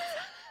quiet.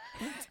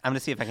 I'm going to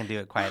see if I can do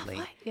it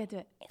quietly. Yeah, do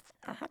it.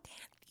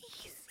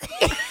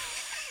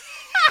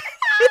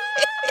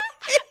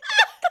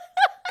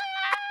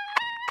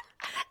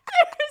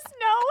 There's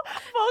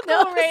no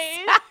vocal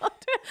range.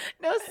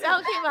 No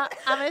sound came out.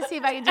 I'm going to see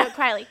if I can do it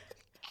quietly.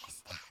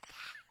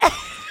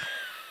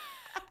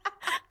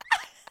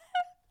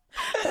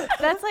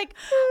 That's like,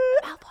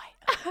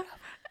 Malfoy.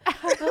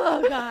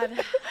 Oh, God.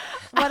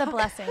 What a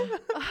blessing.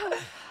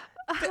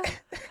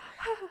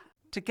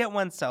 To get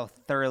oneself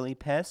thoroughly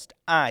pissed,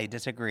 I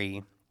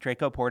disagree.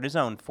 Draco poured his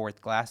own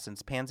fourth glass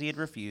since Pansy had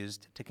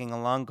refused, taking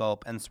a long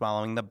gulp and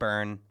swallowing the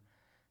burn.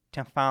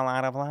 To fall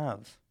out of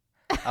love.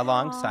 A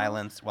long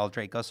silence while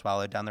Draco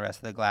swallowed down the rest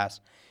of the glass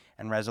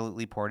and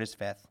resolutely poured his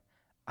fifth.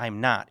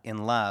 I'm not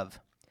in love.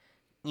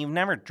 You've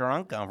never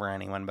drunk over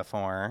anyone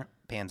before,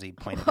 Pansy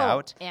pointed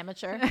out.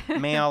 Amateur.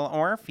 Male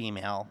or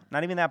female.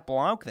 Not even that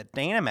bloke that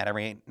Dana met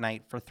every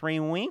night for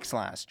 3 weeks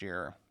last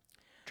year.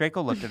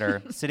 Draco looked at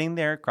her, sitting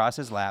there across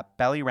his lap,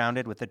 belly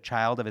rounded with the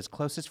child of his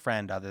closest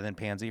friend other than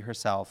Pansy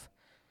herself.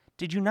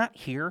 Did you not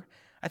hear?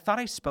 I thought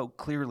I spoke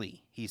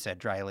clearly, he said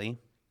dryly.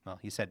 Well,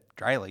 he said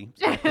dryly,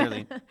 so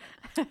clearly.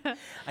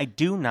 I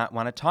do not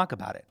want to talk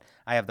about it.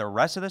 I have the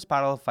rest of this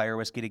bottle of fire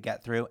whiskey to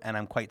get through, and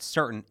I'm quite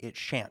certain it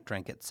shan't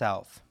drink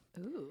itself.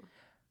 Ooh.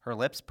 Her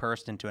lips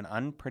pursed into an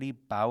unpretty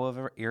bow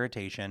of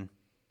irritation.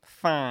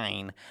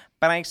 Fine,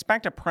 but I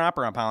expect a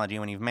proper apology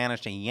when you've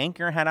managed to yank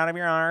your head out of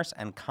your arse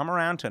and come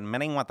around to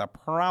admitting what the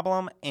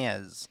problem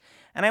is.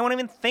 And I won't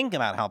even think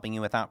about helping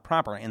you without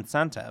proper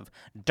incentive.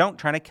 Don't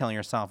try to kill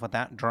yourself with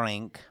that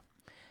drink.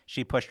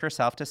 She pushed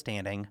herself to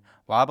standing,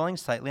 wobbling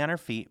slightly on her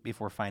feet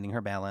before finding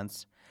her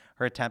balance.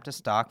 Her attempt to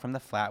stalk from the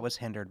flat was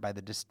hindered by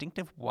the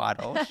distinctive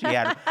waddle she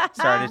had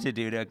started to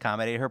do to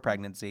accommodate her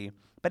pregnancy,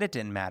 but it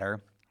didn't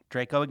matter.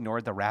 Draco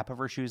ignored the rap of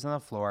her shoes on the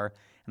floor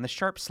and the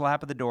sharp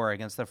slap of the door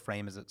against the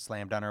frame as it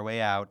slammed on her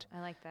way out. I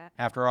like that.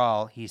 After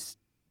all, he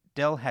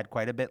still had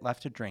quite a bit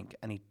left to drink,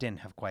 and he didn't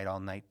have quite all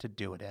night to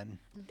do it in.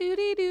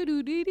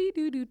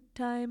 Do-dee-doo-doo-dee-doo-doo.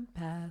 Time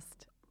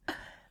passed.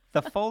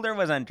 The folder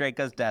was on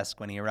Draco's desk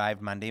when he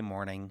arrived Monday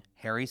morning,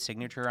 Harry's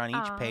signature on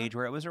each page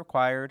where it was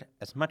required,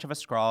 as much of a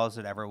scrawl as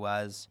it ever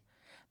was.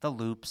 The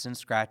loops and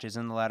scratches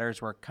in the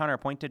letters were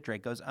counterpoint to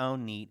Draco's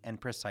own neat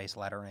and precise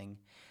lettering,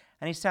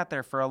 and he sat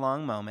there for a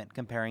long moment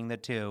comparing the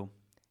two.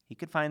 He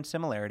could find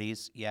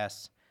similarities,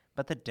 yes,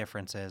 but the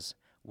differences,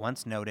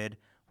 once noted,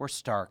 were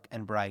stark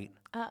and bright.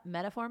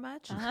 Metaphor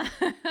much?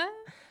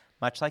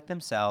 Much like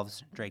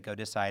themselves, Draco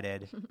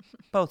decided.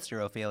 Both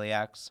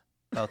Zerophiliacs.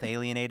 Both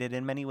alienated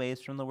in many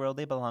ways from the world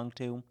they belong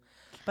to,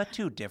 but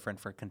too different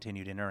for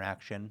continued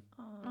interaction.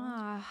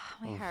 My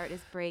heart is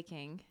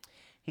breaking.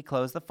 He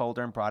closed the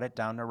folder and brought it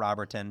down to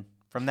Roberton.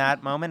 From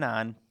that moment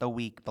on, the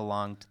week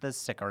belonged to the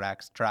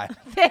Sycorax tribe.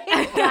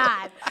 Thank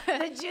God.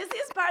 The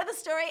juiciest part of the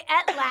story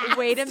at last.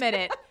 Wait a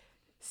minute.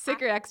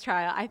 Sycorax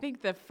trial. I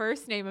think the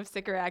first name of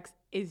Sycorax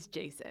is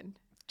Jason.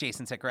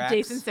 Jason Sycorax.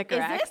 Jason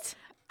Sycorax. Is it?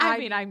 I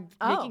mean, I'm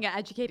making an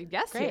educated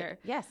guess Great. here.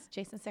 Yes,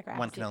 Jason Sycorax.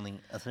 One can only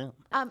assume.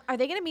 Are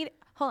they going to meet?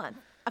 Hold on.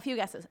 A few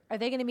guesses. Are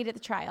they going to meet at the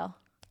trial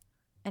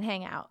and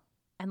hang out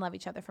and love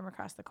each other from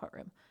across the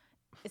courtroom?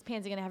 Is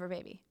Pansy going to have her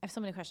baby? I have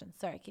so many questions.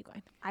 Sorry, keep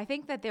going. I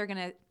think that there's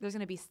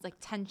gonna be like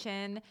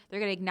tension. They're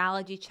gonna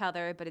acknowledge each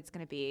other, but it's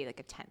gonna be like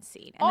a tense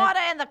scene. And Order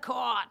in the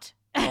court.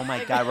 Oh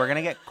my God, we're going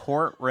to get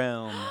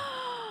courtroom.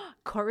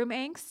 courtroom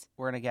angst.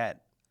 We're going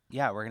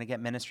to get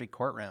ministry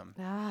courtroom.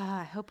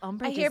 I hope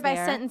Umbridge I is hereby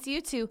there. sentence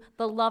you to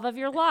the love of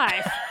your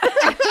life.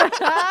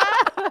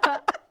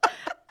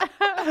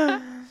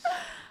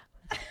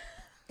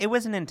 It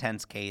was an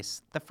intense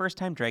case, the first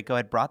time Draco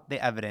had brought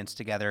the evidence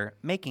together,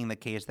 making the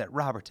case that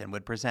Roberton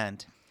would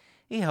present.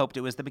 He hoped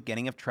it was the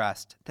beginning of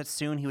trust, that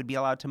soon he would be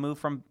allowed to move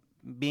from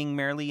being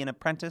merely an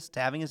apprentice to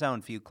having his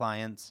own few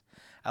clients,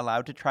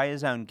 allowed to try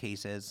his own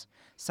cases.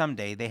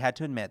 Someday they had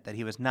to admit that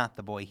he was not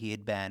the boy he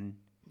had been.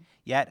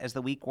 Yet, as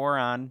the week wore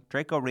on,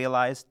 Draco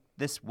realized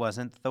this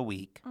wasn't the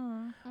week.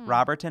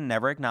 Roberton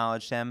never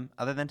acknowledged him,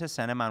 other than to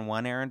send him on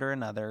one errand or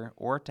another,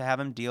 or to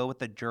have him deal with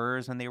the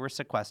jurors when they were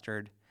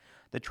sequestered.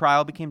 The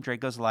trial became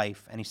Draco's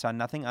life, and he saw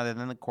nothing other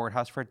than the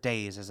courthouse for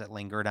days as it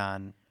lingered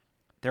on.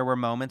 There were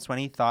moments when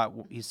he thought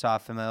he saw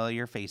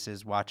familiar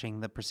faces watching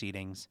the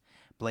proceedings.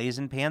 Blaze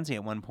and Pansy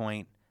at one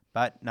point,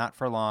 but not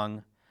for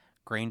long.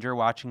 Granger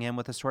watching him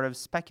with a sort of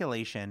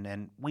speculation,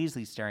 and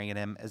Weasley staring at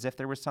him as if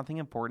there was something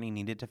important he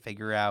needed to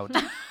figure out.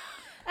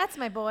 That's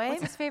my boy.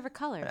 What's his favorite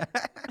color?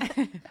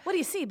 What do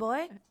you see,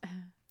 boy?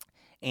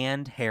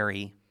 And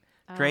Harry.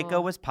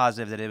 Draco was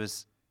positive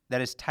that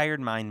his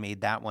tired mind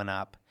made that one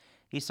up.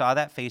 He saw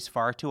that face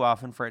far too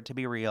often for it to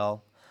be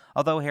real.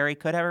 Although Harry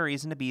could have a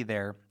reason to be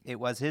there, it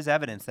was his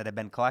evidence that had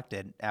been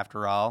collected,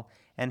 after all,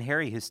 and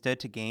Harry who stood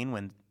to gain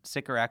when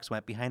Sycorax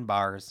went behind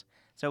bars.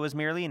 So it was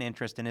merely an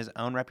interest in his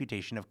own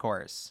reputation, of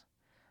course.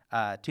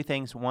 Two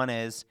things. One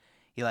is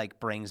he,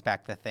 brings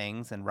back the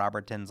things, and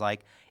Roberton's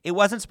like, it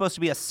wasn't supposed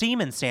to be a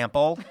semen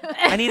sample.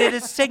 I needed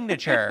his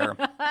signature.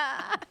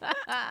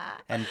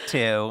 And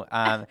two,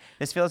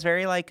 this feels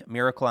very like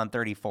Miracle on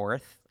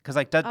 34th. Because,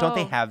 don't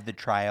they have the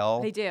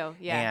trial? They do,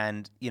 yeah.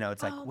 And,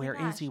 it's like, where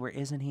is he? Where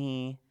isn't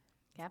he?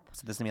 Yep.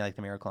 So this is going to be like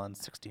the Miracle on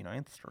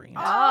 69th Street.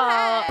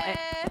 Oh,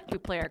 we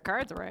play our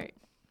cards right.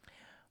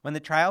 When the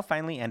trial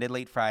finally ended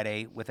late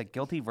Friday, with a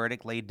guilty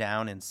verdict laid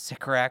down and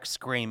Sycorax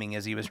screaming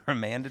as he was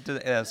remanded to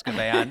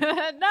Azkaban.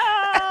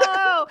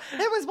 No!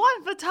 It was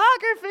one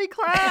photography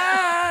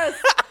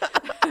class!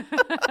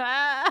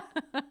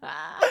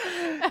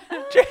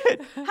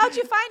 How'd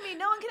you find me?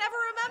 No one can ever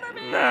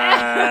remember me.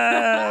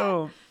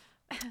 No!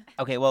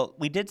 Okay, well,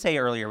 we did say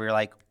earlier, we were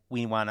like,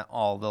 we want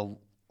all the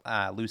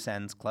loose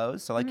ends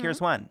closed. So,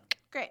 here's one.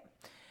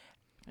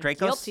 Great.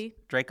 Guilty.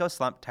 Draco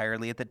slumped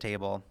tiredly at the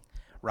table.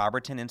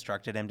 Robertson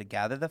instructed him to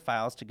gather the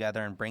files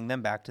together and bring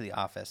them back to the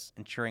office,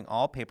 ensuring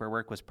all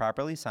paperwork was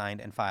properly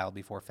signed and filed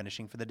before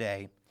finishing for the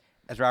day.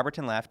 As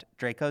Robertson left,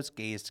 Draco's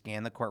gaze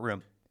scanned the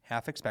courtroom,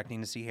 half expecting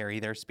to see Harry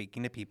there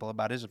speaking to people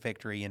about his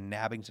victory in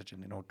nabbing such a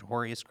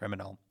notorious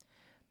criminal.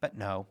 But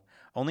no,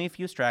 only a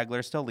few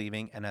stragglers still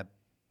leaving and a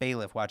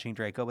bailiff watching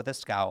Draco with a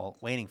scowl,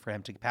 waiting for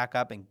him to pack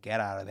up and get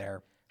out of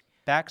there.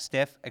 Back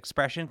stiff,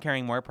 expression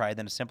carrying more pride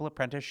than a simple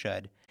apprentice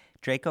should,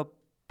 Draco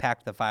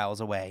packed the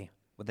files away.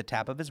 With a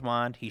tap of his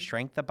wand, he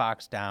shrank the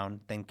box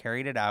down, then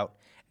carried it out,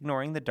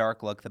 ignoring the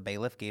dark look the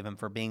bailiff gave him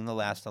for being the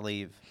last to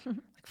leave.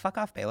 Fuck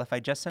off, bailiff. I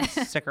just sent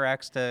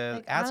Sycorax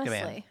to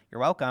Azkaban. Honestly.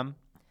 You're welcome.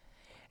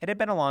 It had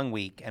been a long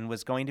week and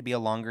was going to be a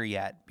longer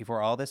yet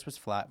before all this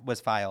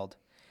was filed.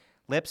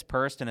 Lips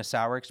pursed in a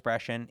sour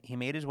expression, he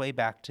made his way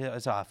back to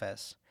his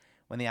office.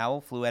 When the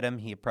owl flew at him,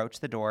 he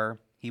approached the door.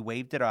 He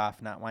waved it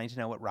off, not wanting to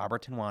know what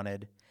Robertson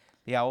wanted.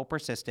 The owl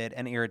persisted,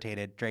 and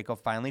irritated, Draco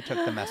finally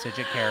took the message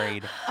it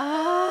carried.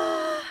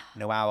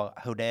 No owl,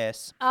 who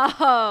dis?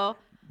 Oh.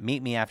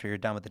 Meet me after you're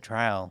done with the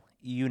trial.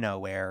 You know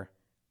where.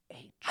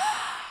 H.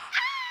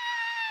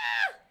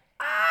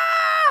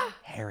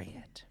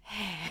 Harriet.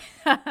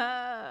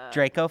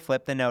 Draco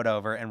flipped the note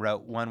over and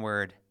wrote one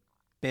word.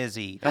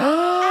 Busy.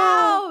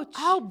 Ouch.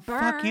 Oh, burn.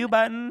 Fuck you,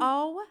 button.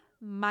 Oh,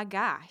 my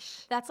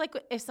gosh. That's like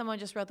if someone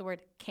just wrote the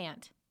word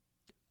can't.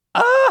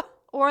 Ah!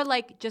 Or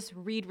just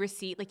read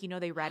receipt,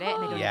 they read it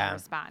and they don't Yeah. even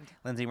respond.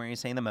 Lindsay, weren't you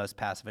saying the most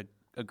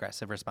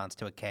passive-aggressive response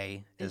to a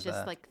K It's is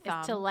just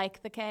If to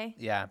like the K,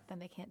 yeah. then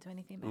they can't do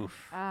anything back.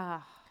 Oof.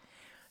 Ah.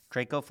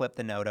 Draco flipped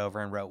the note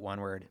over and wrote one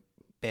word.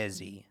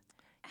 Busy.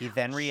 He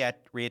then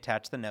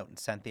reattached the note and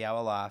sent the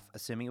owl off,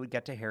 assuming it would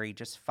get to Harry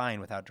just fine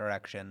without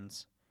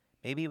directions.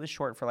 Maybe it was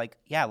short for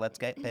yeah, let's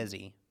get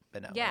busy.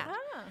 But no. Yeah.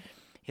 Ah.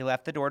 He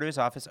left the door to his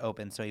office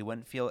open so he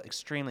wouldn't feel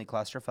extremely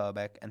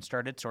claustrophobic and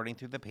started sorting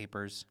through the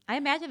papers. I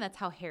imagine that's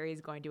how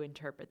Harry's going to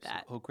interpret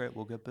that. Oh, great,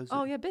 we'll get busy.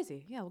 Oh, yeah,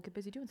 busy. Yeah, we'll get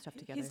busy doing stuff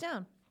together. He's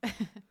down.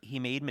 He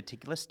made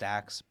meticulous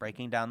stacks,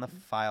 breaking down the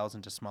files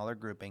into smaller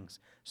groupings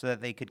so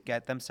that they could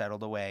get them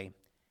settled away.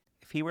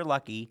 If he were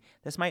lucky,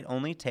 this might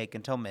only take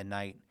until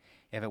midnight.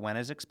 If it went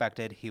as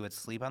expected, he would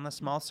sleep on the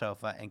small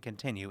sofa and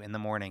continue in the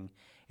morning.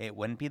 It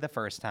wouldn't be the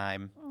first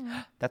time.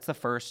 That's the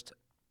first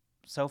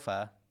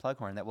sofa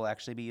plughorn that will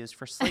actually be used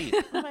for sleep.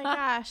 Oh my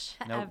gosh.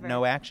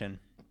 No action.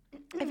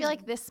 I feel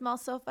like this small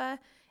sofa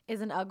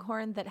is an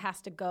Ughorn that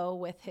has to go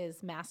with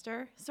his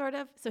master, sort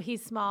of. So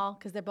he's small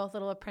because they're both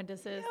little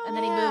apprentices, and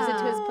then he moves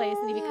into his place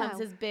and he becomes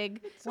his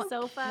big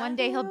sofa. One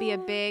day he'll be a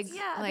big,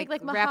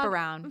 wrap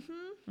around.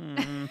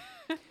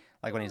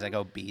 Like when he's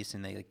obese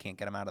and they can't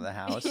get him out of the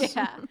house.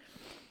 Yeah.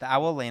 The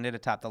owl landed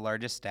atop the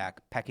largest stack,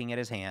 pecking at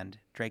his hand.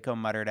 Draco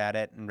muttered at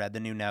it and read the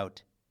new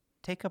note.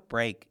 Take a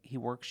break. He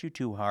works you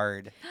too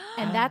hard.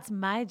 And that's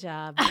my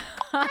job.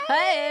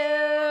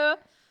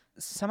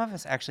 Some of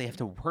us actually have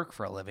to work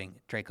for a living,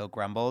 Draco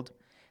grumbled.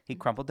 He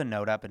crumpled the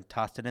note up and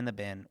tossed it in the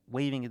bin,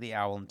 waving at the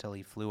owl until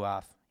he flew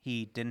off.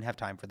 He didn't have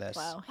time for this.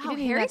 Wow. He Wow,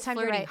 didn't even have Harry's time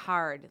to flirting write.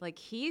 hard.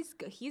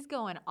 He's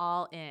going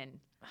all in.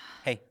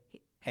 Hey.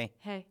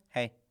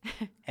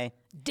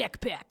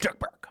 Dick pic.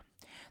 Jerkberg.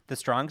 The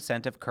strong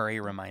scent of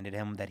curry reminded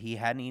him that he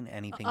hadn't eaten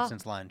anything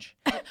since lunch.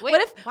 Wait,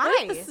 What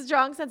if the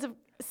strong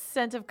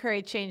scent of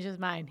curry changed his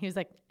mind? He was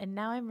like, and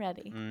now I'm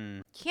ready.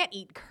 Can't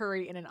eat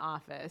curry in an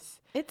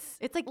office. It's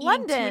It's like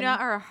London. eating tuna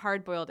or a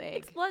hard-boiled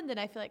egg. It's London.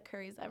 I feel like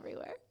curry's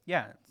everywhere.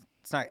 Yeah,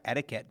 it's not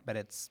etiquette, but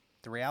it's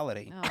the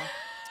reality.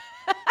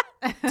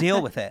 Oh.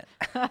 Deal with it.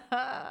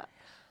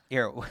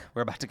 Here,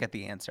 we're about to get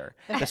the answer.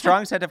 The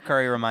strong scent of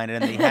curry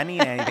reminded him that he hadn't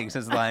eaten anything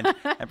since lunch,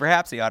 and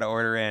perhaps he ought to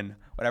order in.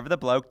 Whatever the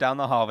bloke down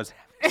the hall was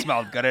having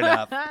smelled good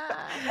enough.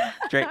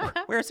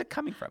 Where is it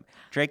coming from?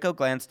 Draco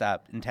glanced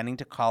up, intending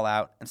to call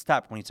out, and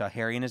stopped when he saw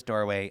Harry in his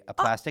doorway, a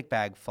plastic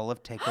bag full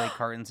of takeaway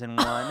cartons in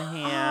one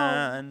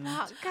hand.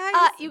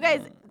 Guys, You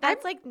guys,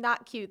 that's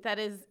not cute. That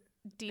is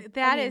deep.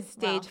 that is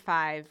stage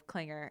 5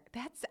 clinger.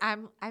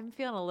 I'm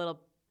feeling a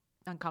little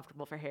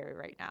uncomfortable for Harry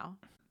right now.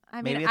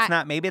 Maybe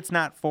it's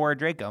not for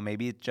Draco.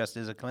 Maybe it just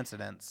is a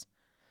coincidence.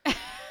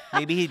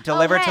 Maybe he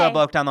delivered to a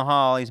bloke down the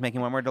hall. He's making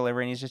one more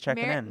delivery and he's just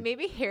checking in.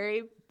 Maybe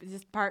Harry is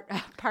just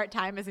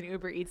part-time as an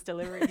Uber Eats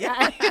delivery.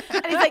 Yeah.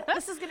 And he's like,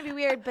 this is going to be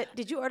weird, but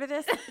did you order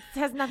this? It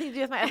has nothing to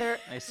do with my other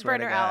I swear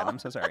to burner God, owl. I'm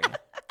so sorry.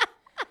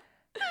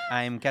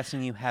 I'm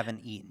guessing you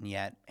haven't eaten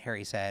yet,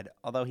 Harry said,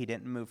 although he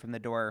didn't move from the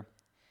door.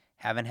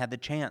 Haven't had the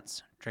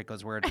chance.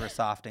 Draco's words were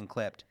soft and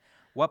clipped.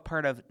 What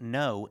part of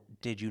no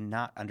did you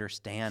not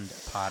understand,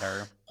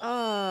 Potter?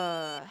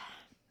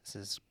 This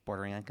is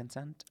bordering on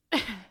consent.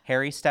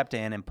 Harry stepped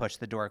in and pushed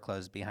the door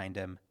closed behind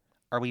him.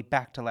 Are we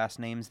back to last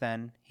names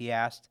then? He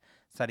asked,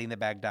 setting the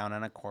bag down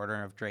on a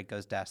corner of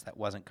Draco's desk that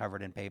wasn't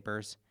covered in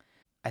papers.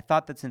 I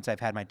thought that since I've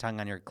had my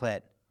tongue on your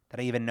clit, that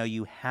I even know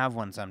you have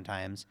one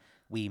sometimes,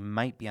 we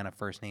might be on a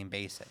first-name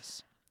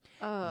basis.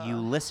 You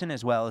listen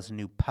as well as a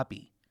new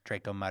puppy,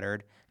 Draco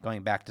muttered,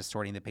 going back to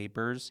sorting the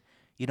papers.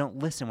 You don't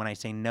listen when I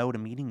say no to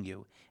meeting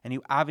you, and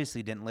you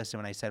obviously didn't listen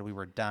when I said we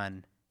were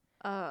done.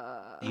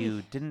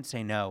 You didn't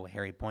say no,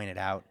 Harry pointed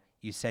out.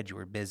 You said you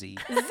were busy.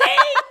 Zing!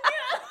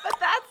 But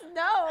that's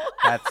no.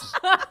 That's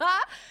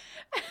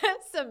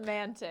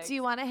Semantics. Do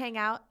you want to hang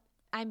out?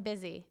 I'm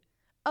busy.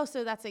 Oh,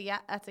 so that's a yes.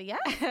 That's a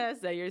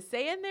yes. So you're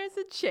saying there's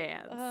a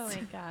chance. Oh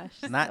my gosh.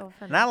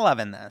 not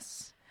loving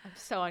this. I'm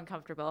so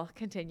uncomfortable.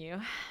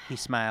 Continue. He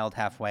smiled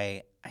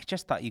halfway. I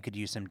just thought you could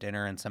use some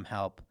dinner and some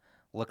help.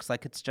 Looks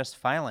like it's just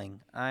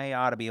filing. I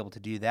ought to be able to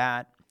do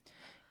that.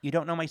 You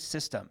don't know my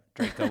system.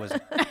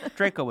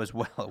 Draco was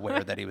well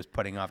aware that he was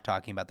putting off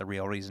talking about the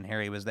real reason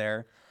Harry was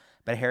there.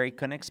 But Harry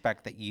couldn't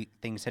expect that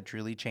things had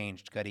truly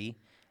changed, Goody.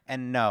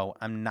 And no,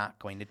 I'm not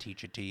going to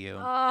teach it to you.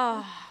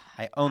 Oh,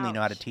 I only know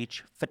how to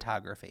teach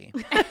photography.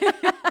 and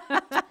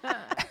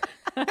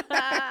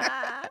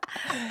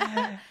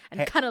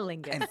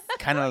cunnilingus.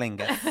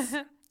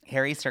 Cunnilingus.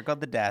 Harry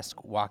circled the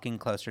desk, walking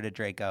closer to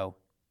Draco.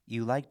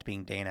 You liked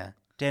being Dana,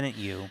 didn't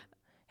you?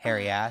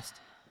 Harry asked.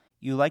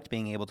 You liked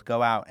being able to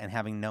go out and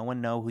having no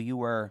one know who you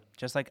were,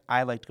 just like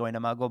I liked going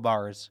to Muggle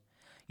bars.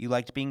 You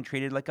liked being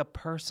treated like a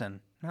person,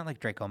 not like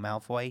Draco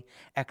Malfoy,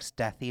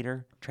 ex-Death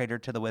Eater, traitor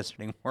to the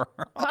Wizarding World.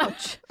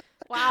 Ouch.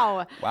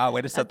 Wow. Wow,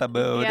 way to set the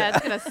mood. Yeah,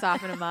 it's going to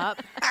soften him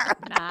up.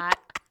 Not.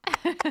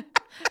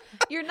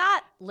 You're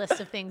not list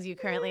of things you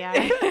currently are.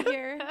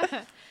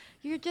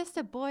 You're just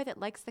a boy that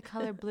likes the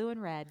color blue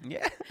and red.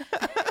 Yeah.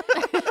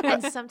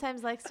 And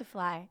sometimes likes to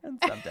fly. And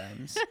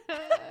sometimes.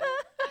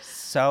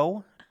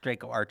 So,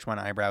 Draco arched one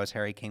eyebrow as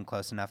Harry came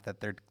close enough that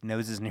their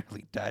noses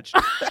nearly touched.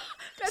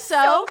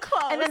 So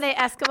close. And then they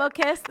Eskimo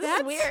kiss. This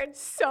That's is weird.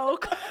 So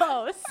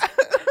close.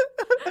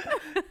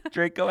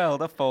 Draco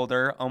held a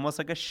folder, almost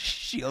like a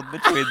shield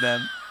between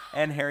them,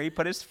 and Harry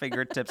put his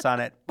fingertips on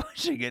it,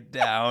 pushing it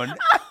down.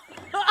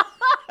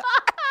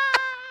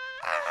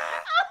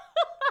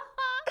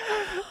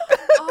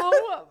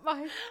 Oh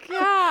my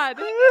God.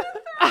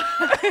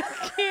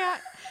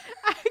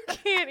 I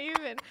can't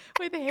even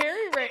with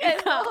Harry right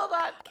And now. hold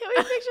on. Can we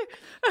picture?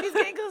 He's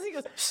getting close. He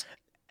goes, shh.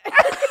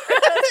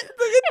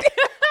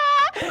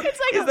 It's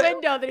like a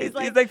window that he's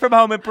like from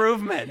Home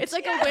Improvement. It's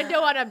like a window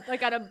on a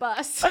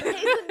bus. He's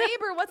the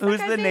neighbor. What's Who's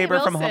that guy's the name? neighbor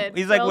from Home? Wilson.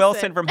 He's like Wilson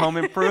Wilson from Home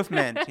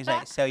Improvement. He's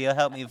like, so you'll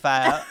help me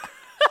file.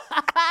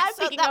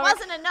 So that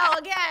wasn't a no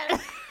again.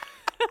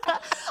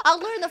 I'll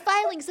learn the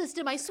filing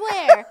system, I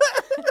swear.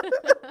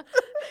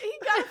 He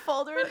got a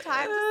folder in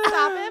time to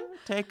stop him.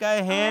 Take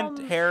a hint,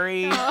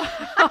 Harry.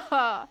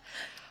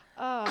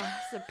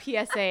 It's a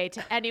PSA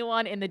to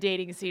anyone in the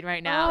dating scene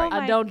right now. Oh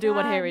my Don't do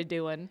what God. Harry's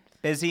doing.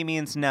 Busy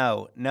means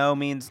no. No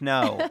means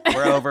no.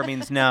 We're over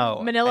means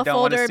no. Manila I don't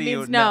wanna folder see you.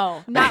 means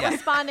no. Not Yeah.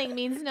 responding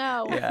means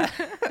no. Yeah.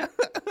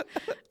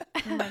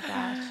 Oh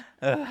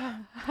my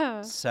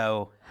gosh.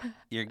 So,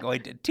 you're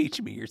going to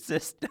teach me your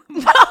system.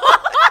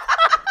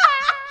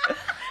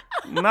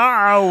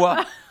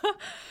 No.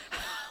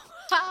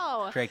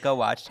 How? Draco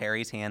watched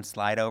Harry's hand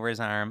slide over his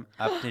arm,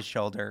 up his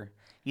shoulder.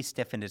 He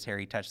stiffened as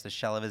Harry touched the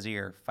shell of his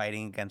ear,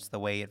 fighting against the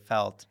way it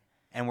felt.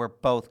 And we're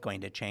both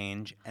going to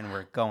change, and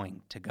we're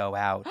going to go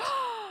out.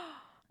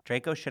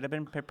 Draco should have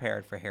been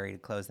prepared for Harry to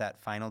close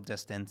that final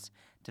distance,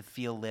 to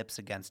feel lips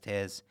against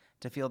his,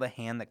 to feel the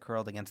hand that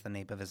curled against the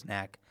nape of his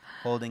neck,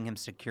 holding him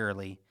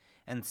securely.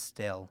 And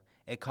still,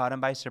 it caught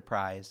him by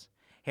surprise.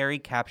 Harry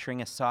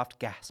capturing a soft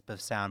gasp of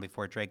sound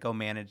before Draco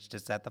managed to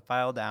set the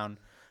file down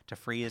to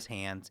free his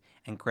hands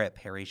and grip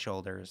Harry's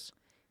shoulders.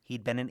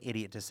 He'd been an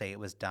idiot to say it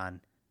was done.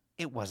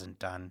 It wasn't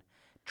done.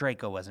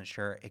 Draco wasn't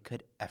sure it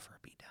could ever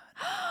be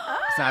done.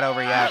 It's not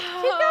over yet.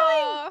 Keep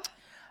going.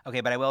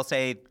 Okay, but I will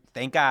say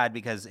thank God,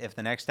 because if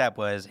the next step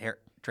was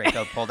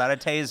Draco pulled out a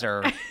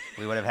taser,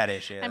 we would have had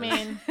issues. I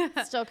mean,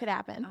 still could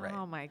happen. Right.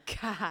 Oh my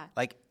God.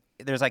 Like,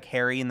 there's like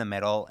Harry in the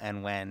middle,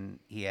 and when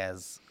he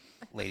has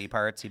lady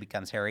parts, he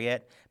becomes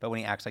Harriet. But when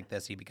he acts like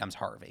this, he becomes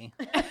Harvey.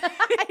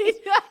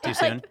 Too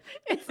soon?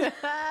 It's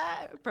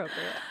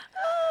appropriate.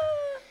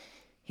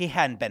 He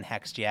hadn't been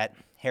hexed yet.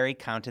 Harry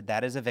counted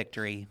that as a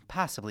victory,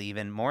 possibly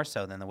even more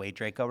so than the way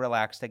Draco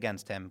relaxed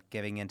against him,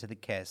 giving in to the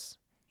kiss.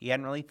 He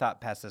hadn't really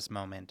thought past this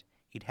moment.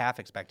 He'd half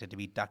expected to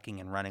be ducking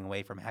and running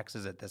away from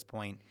hexes at this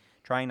point,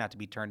 trying not to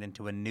be turned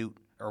into a newt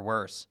or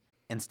worse.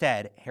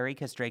 Instead, Harry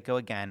kissed Draco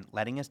again,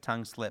 letting his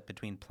tongue slip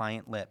between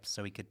pliant lips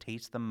so he could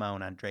taste the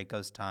moan on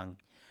Draco's tongue.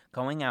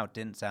 Going out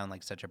didn't sound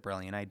like such a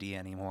brilliant idea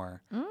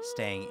anymore.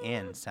 Staying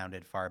in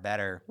sounded far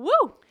better.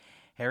 Woo!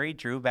 Harry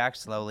drew back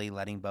slowly,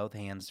 letting both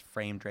hands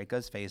frame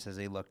Draco's face as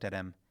he looked at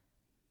him.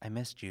 I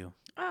missed you,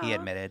 he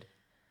admitted.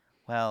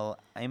 Well,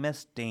 I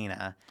missed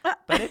Dana,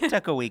 but it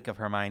took a week of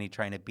Hermione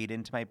trying to beat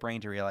into my brain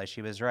to realize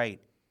she was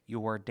right. You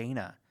were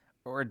Dana,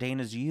 or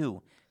Dana's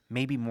you,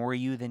 maybe more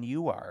you than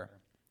you are.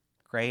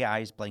 Gray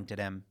eyes blinked at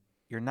him.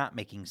 You're not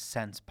making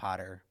sense,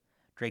 Potter,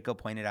 Draco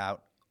pointed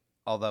out,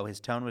 although his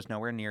tone was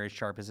nowhere near as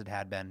sharp as it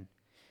had been.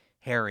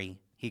 Harry,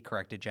 he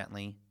corrected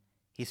gently.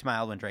 He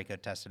smiled when Draco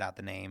tested out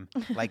the name,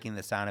 liking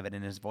the sound of it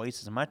in his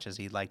voice as much as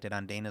he liked it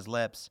on Dana's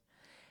lips.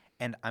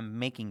 And I'm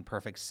making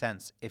perfect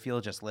sense if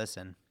you'll just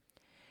listen.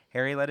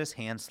 Harry let his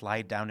hand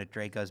slide down to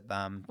Draco's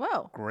bum,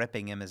 Whoa.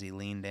 gripping him as he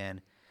leaned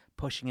in,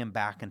 pushing him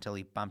back until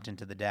he bumped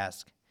into the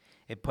desk.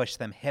 It pushed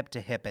them hip to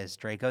hip as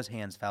Draco's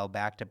hands fell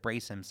back to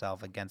brace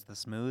himself against the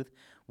smooth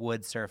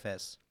wood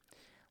surface.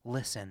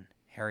 Listen,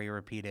 Harry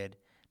repeated,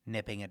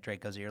 nipping at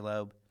Draco's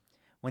earlobe.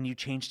 When you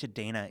change to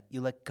Dana,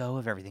 you let go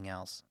of everything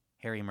else,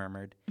 Harry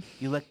murmured.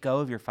 You let go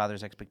of your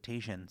father's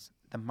expectations.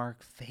 The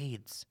mark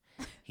fades.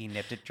 He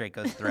nipped at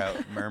Draco's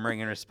throat, murmuring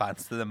in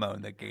response to the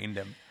moan that gained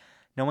him.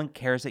 No one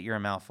cares that you're a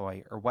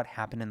Malfoy or what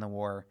happened in the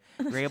war.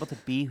 You're able to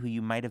be who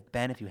you might have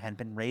been if you hadn't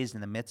been raised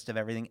in the midst of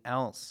everything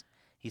else.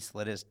 He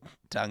slid his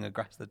tongue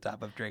across the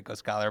top of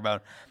Draco's collarbone,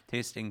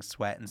 tasting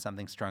sweat and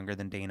something stronger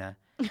than Dana.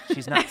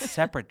 She's not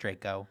separate,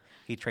 Draco.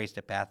 He traced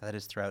a path at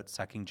his throat,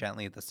 sucking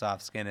gently at the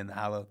soft skin in the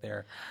hollow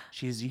there.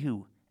 She's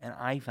you, and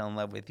I fell in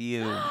love with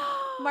you.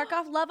 Mark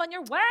off love on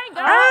your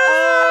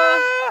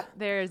wang.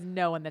 There's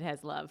no one that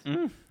has love.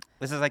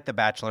 This is like The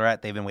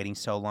Bachelorette. They've been waiting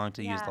so long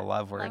to use the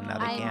love word, Like, and now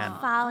they can.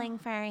 I'm falling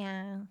for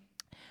you.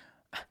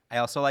 I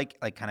also like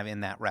kind of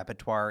in that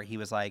repertoire, he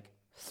was like,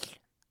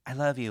 I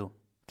love you.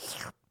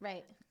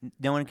 Right.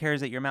 No one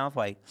cares that you're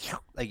Malfoy.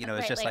 Like, it's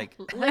Right, just like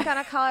lick on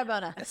a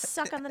collarbone, a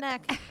suck on the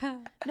neck.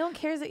 No one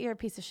cares that you're a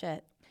piece of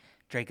shit.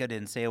 Draco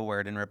didn't say a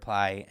word in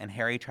reply, and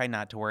Harry tried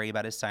not to worry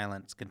about his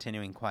silence,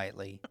 continuing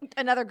quietly.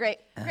 Another great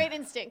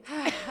instinct.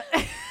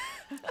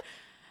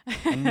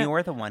 And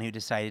you're the one who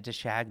decided to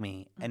shag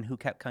me, and who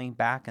kept coming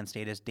back and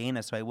stayed as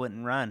Dana so I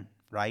wouldn't run,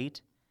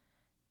 right?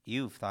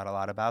 You've thought a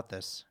lot about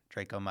this,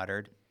 Draco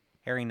muttered.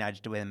 Harry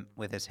nudged him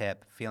with his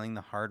hip, feeling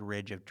the hard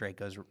ridge of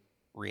Draco's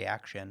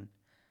reaction.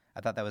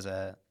 I thought that was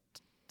a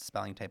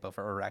spelling typo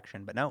for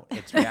erection, but no,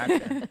 it's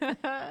reaction.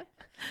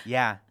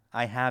 Yeah,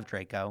 I have,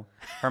 Draco.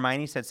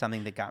 Hermione said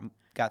something that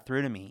got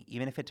through to me,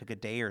 even if it took a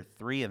day or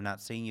 3 of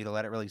not seeing you to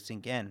let it really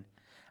sink in.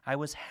 I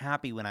was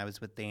happy when I was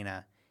with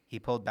Dana. He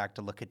pulled back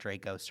to look at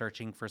Draco,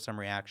 searching for some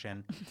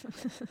reaction.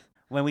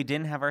 When we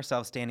didn't have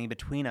ourselves standing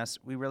between us,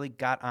 we really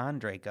got on,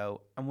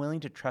 Draco. I'm willing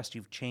to trust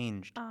you've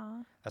changed.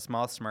 Aww. A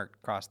small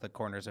smirk crossed the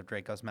corners of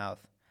Draco's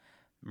mouth.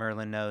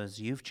 Merlin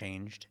knows you've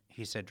changed,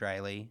 he said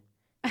dryly.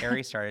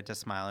 Harry started to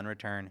smile in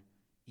return.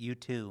 You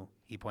too,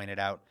 he pointed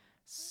out,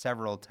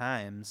 several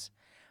times.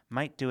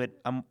 Might do it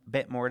a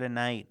bit more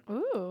tonight.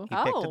 Ooh. He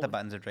picked at the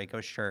buttons of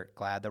Draco's shirt,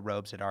 glad the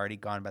robes had already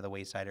gone by the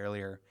wayside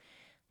earlier.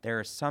 There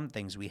are some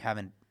things we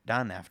haven't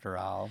done after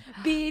all.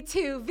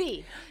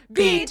 B2V.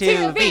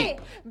 B2V.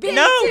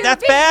 No,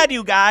 that's bad,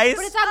 you guys.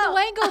 But it's on the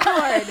Wango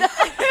board.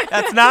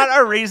 That's not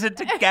a reason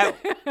to get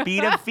B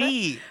to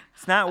V.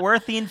 It's not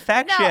worth the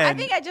infection. No, I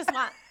think I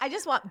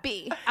just want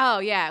B. Oh,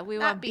 yeah. We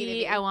Not want B to B.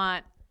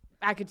 V.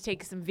 I could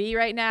take some V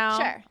right now.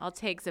 Sure. I'll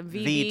take some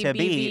V, V to B,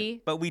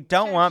 B, but we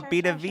don't want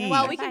B to sure. V.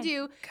 Well, we Fine. can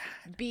do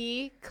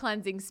B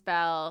cleansing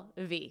spell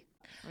V.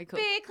 We cool.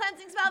 B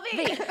cleansing spell V.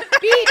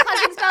 B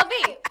cleansing spell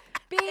V.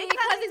 B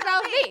cleansing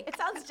spell V. It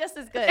sounds just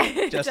as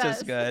good. Just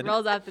as good.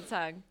 Rolls off the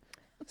tongue.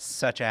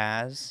 Such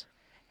as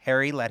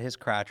Harry let his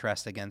crotch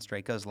rest against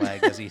Draco's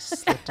leg as he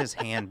slipped his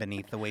hand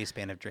beneath the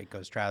waistband of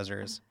Draco's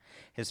trousers.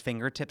 His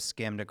fingertips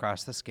skimmed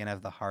across the skin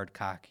of the hard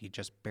cock he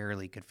just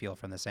barely could feel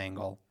from this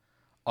angle.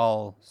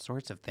 All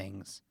sorts of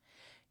things.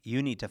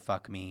 You need to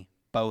fuck me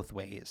both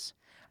ways.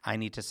 I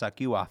need to suck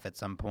you off at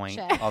some point,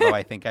 Sure. although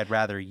I think I'd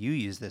rather you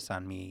use this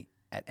on me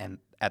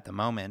at the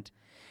moment.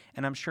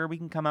 And I'm sure we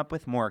can come up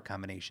with more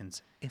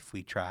combinations if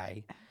we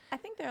try. I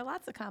think there are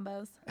lots of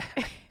combos.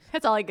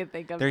 That's all I could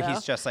think of. There, though.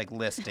 he's just like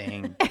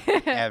listing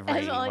There's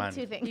every only one.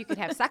 2 things. You could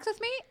have sex with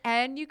me,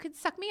 and you could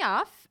suck me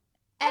off,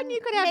 and you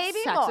could have maybe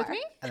sex with more.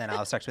 me. And then I'll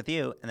have sex with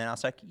you, and then I'll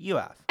suck you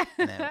off.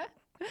 And then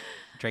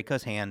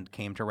Draco's hand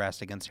came to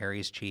rest against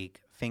Harry's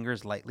cheek,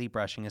 fingers lightly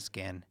brushing his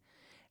skin.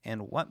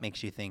 And what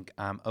makes you think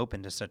I'm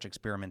open to such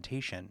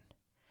experimentation?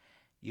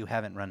 You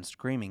haven't run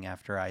screaming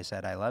after I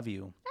said I love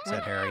you,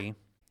 said Harry.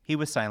 He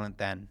was silent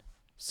then,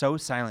 so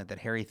silent that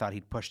Harry thought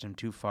he'd pushed him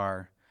too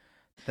far.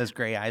 Those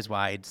gray eyes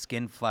wide,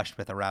 skin flushed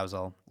with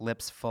arousal,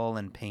 lips full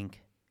and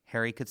pink.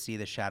 Harry could see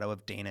the shadow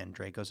of Dana in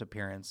Draco's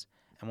appearance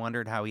and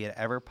wondered how he had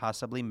ever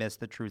possibly missed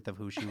the truth of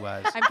who she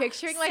was. I'm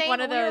picturing like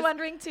one of We were those.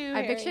 wondering too.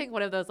 I'm Harry. picturing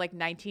one of those like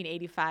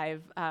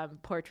 1985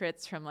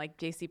 portraits from like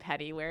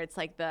JCPenney where it's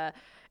like the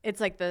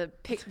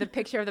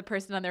picture of the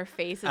person on their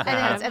face is And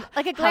kind it's of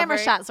like a glamour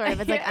hovering. shot, sort of.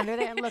 It's like under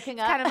there and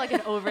looking up. kind of like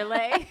an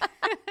overlay.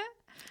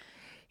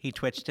 He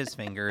twitched his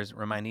fingers,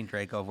 reminding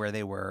Draco of where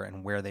they were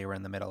and where they were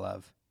in the middle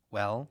of.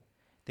 Well,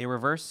 they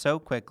reversed so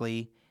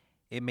quickly,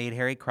 it made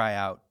Harry cry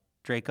out,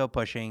 Draco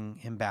pushing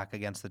him back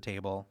against the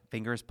table,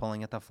 fingers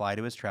pulling at the fly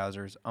to his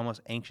trousers,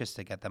 almost anxious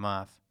to get them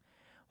off.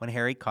 When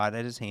Harry caught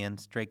at his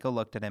hands, Draco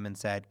looked at him and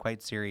said,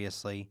 quite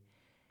seriously,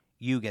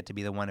 you get to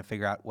be the one to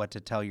figure out what to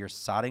tell your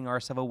sodding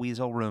arse of a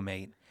weasel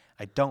roommate.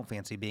 I don't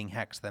fancy being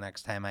hexed the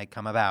next time I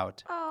come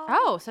about.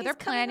 Oh, so he's they're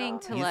coming planning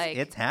over. to like.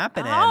 It's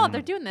happening. Oh,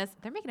 they're doing this.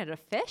 They're making it a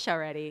fish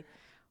already.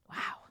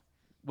 Wow.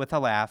 With a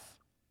laugh,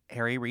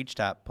 Harry reached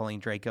up, pulling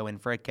Draco in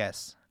for a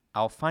kiss.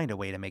 I'll find a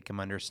way to make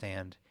him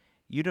understand.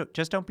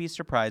 Just don't be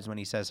surprised when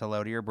he says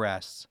hello to your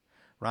breasts.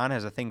 Ron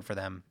has a thing for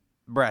them.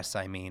 Breasts,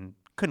 I mean.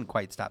 Couldn't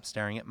quite stop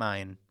staring at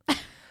mine.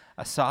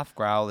 A soft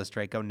growl as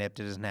Draco nipped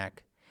at his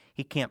neck.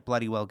 He can't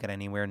bloody well get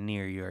anywhere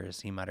near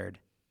yours, he muttered.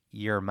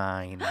 You're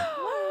mine.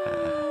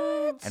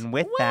 And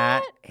with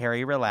that,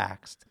 Harry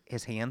relaxed.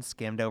 His hands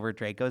skimmed over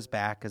Draco's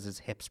back as his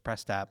hips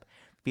pressed up,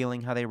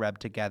 feeling how they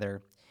rubbed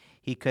together.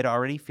 He could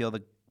already feel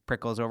the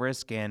prickles over his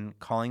skin,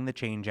 calling the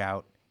change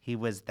out. He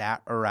was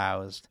that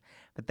aroused.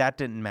 But that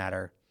didn't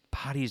matter.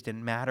 Bodies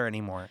didn't matter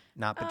anymore.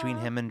 Not between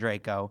him and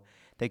Draco.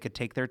 They could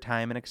take their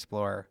time and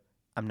explore.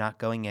 I'm not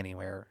going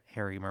anywhere,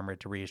 Harry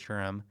murmured to reassure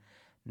him.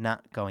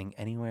 Not going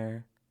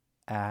anywhere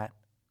at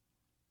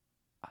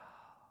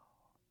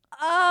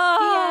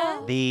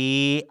Oh.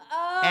 the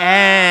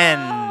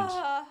end.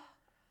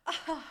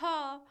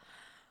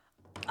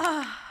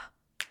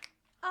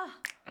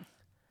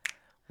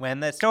 When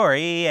the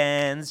story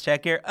ends,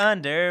 check your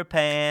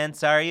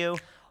underpants. Are you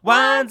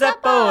wands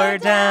up or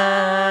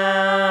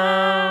down?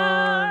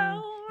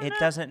 It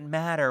doesn't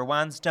matter.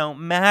 Wands don't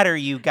matter,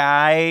 you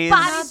guys.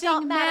 Bodies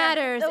don't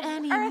matter. matters The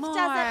anymore. Earth doesn't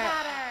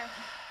matter.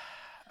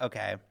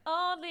 Okay.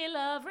 Only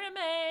love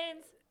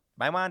remains.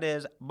 My wand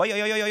is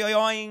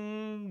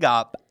boing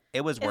up.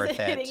 It was worth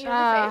Hitting it. you in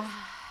the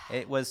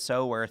face? It was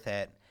so worth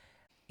it.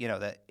 You know,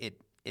 that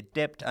it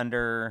dipped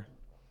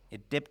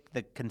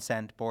the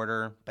consent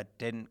border, but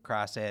didn't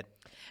cross it.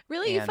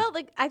 Really, you And- felt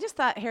like I just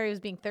thought Harry was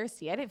being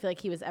thirsty. I didn't feel like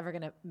he was ever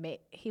gonna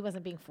make. He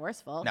wasn't being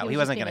forceful. No, was he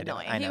just wasn't being gonna do it.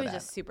 annoying. I know He was that.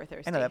 just super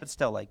thirsty. I know that, but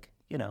still, like,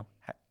 you know,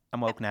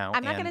 I'm woke now.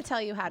 I'm not and gonna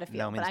tell you how to feel,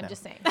 no but means I'm no.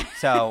 just saying.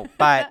 So,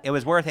 but it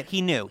was worth it.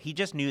 He knew. He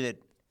just knew that.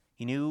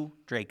 He knew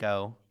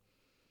Draco,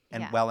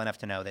 and Yeah. well enough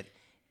to know that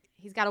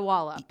He's got a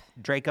wall up.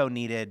 Draco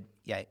needed.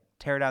 Yeah,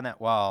 tear down that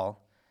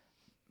wall,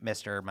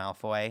 Mr.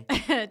 Malfoy,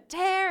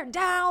 Tear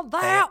down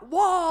that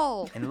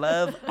wall. and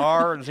love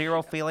our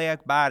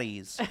xerophiliac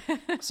bodies.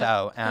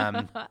 So,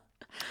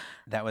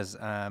 that was.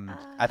 I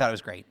thought it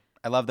was great.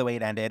 I love the way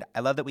it ended. I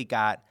love that we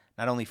got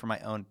not only for my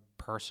own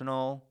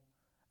personal,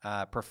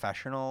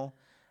 professional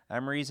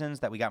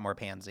reasons that we got more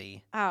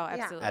Pansy Oh,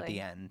 absolutely. at the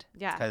end.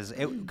 Yeah.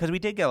 Because we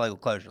did get a little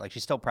closure. Like,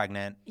 she's still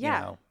pregnant. Yeah.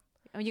 You know,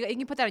 I mean, you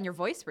can put that on your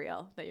voice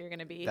reel that you're going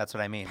to be that's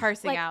what I mean.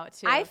 parsing Like, out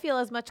too. I feel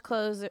as much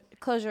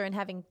closure in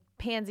having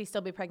Pansy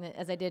still be pregnant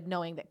as I did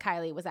knowing that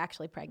Kylie was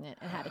actually pregnant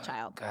and had a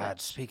child. God,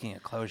 speaking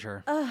of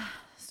closure.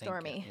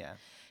 Stormy. Yeah.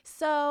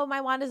 So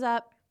my wand is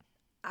up.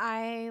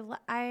 I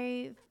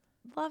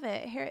love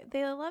it.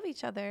 They love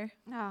each other.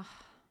 Oh,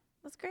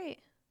 That's great.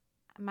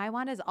 my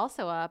wand is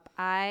also up.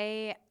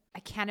 I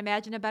can't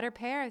imagine a better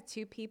pair.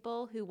 Two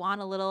people who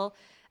want a little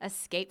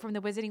escape from the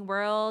wizarding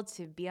world,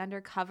 to be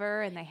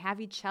undercover, and they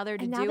have each other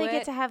to And do now they it.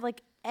 get to have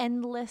like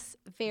endless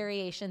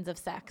variations of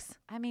sex.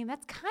 I mean,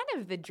 that's kind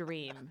of the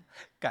dream.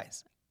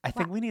 Guys, I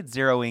think we need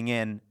zeroing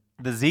in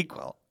the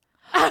sequel.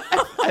 I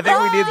think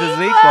we need the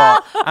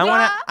sequel.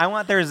 I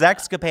want their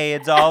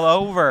Zexcapades all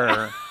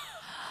over.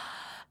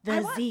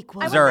 The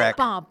sequel. Zurich.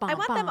 Bum, bum, I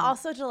want them bum.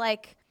 also to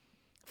like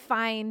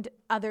find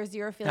other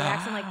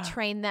xerophiliacs and like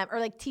train them or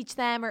like teach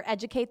them or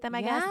educate them,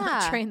 I guess.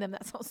 Not Yeah. train them.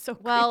 That sounds so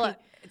Well,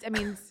 creepy. I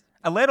mean,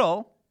 A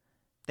little.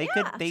 They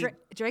could. They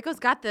Draco's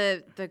got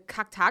the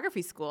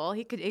coctography school.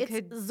 He could. It It's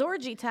could.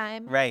 Zorgy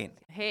time. right.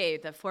 Hey,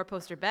 the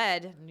 4-poster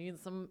bed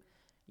needs some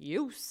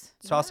use.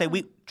 So I'll say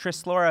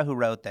Tris Laura, who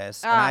wrote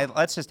this, and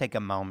let's just take a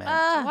moment.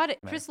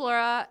 Tris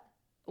Laura,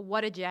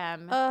 what a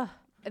gem.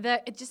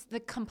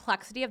 The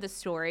complexity of the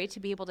story, to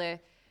be able to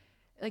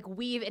like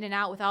weave in and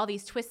out with all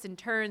these twists and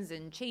turns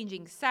and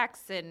changing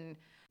sex, and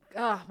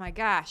oh my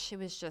gosh, it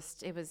was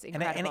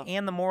incredible.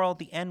 and the moral at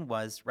the end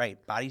was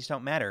right. Bodies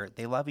don't matter.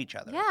 They love each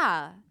other.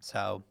 Yeah,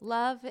 So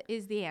love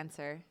is the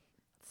answer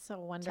So to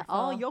wonderful.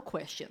 all your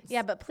questions.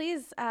 Yeah, but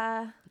please,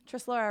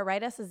 Tris Laura,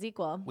 write us a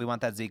sequel. we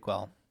want that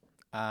sequel.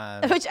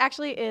 Which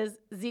actually is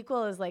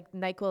ZzzQuil is like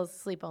NyQuil's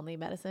sleep only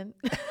medicine.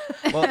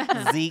 Well, I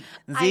know.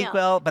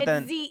 ZzzQuil, but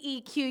then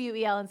it's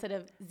ZEQUEL instead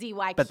of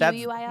ZYQUIL. but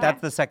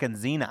that's the second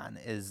Xenon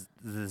is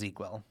the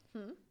ZzzQuil.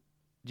 Did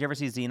you ever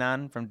see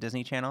Xenon from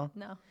Disney Channel?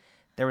 No.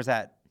 There was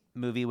that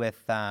movie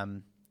with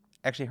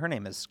actually her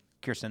name is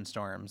Kirsten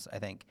Storms, I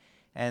think,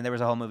 and there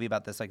was a whole movie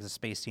about this like a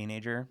space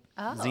teenager,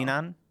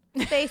 Xenon.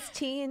 Space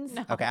teens.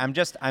 Okay, I'm like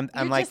just,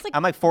 like,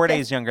 I'm like 4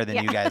 days younger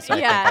than you guys, so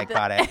Yeah, I think I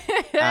caught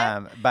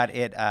it. But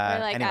it We're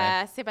like,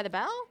 anyway, Saved by the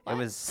Bell?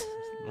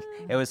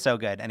 it was so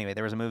good. Anyway,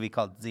 there was a movie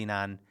called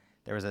Xenon.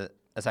 There was a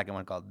second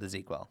one called The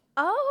Sequel.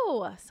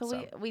 Oh, so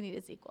So. we need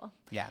a sequel.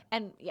 Yeah.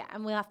 And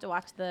we'll have to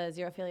watch the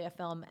Zerophilia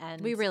film and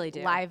We really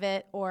do. live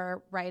it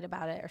or write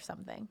about it or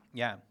something.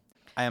 Yeah.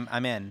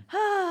 I'm in.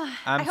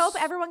 I hope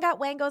everyone got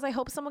wangos. I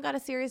hope someone got a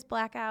serious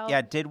blackout.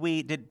 Yeah, did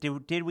we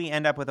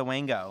end up with a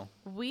wango?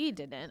 We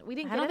didn't. We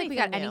didn't I get don't think we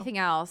got new. anything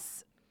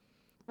else.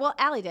 Well,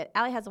 Allie did.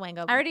 Allie has a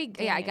wango.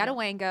 I got a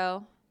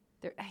wango.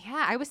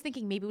 I was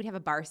thinking maybe we'd have a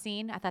bar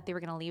scene. I thought they were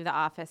going to leave the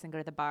office and go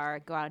to the bar,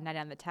 go out and night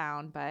on the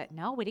town, but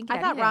no, we didn't get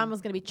I thought anything. Ron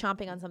was going to be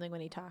chomping on something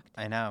when he talked.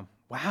 I know.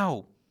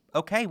 Wow.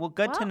 Okay, well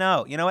good to Well.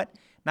 know. You know what?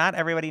 Not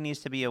everybody needs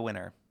to be a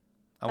winner.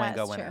 A That's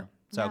wango winner. true.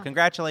 So Yeah.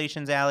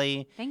 congratulations,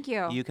 Allie. Thank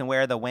you. You can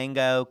wear the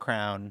wango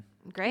crown.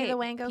 Great. the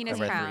wango penis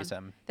for a crown.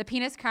 threesome. The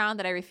penis crown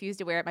that I refused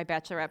to wear at my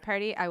bachelorette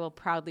party, I will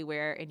proudly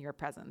wear in your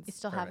presence. You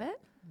still have it?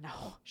 No.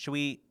 Should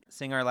we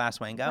sing our last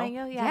Wango?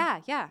 Wango,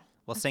 Yeah.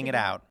 We'll sing it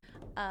out.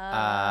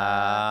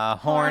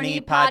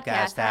 Horny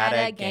podcast had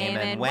a game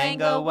and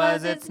Wango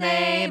was its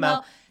name.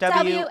 Oh,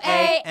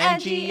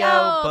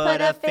 W-A-N-G-O.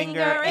 Put a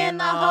finger in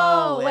the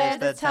hole. Where's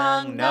the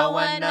tongue? No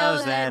one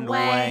knows. And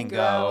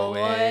Wango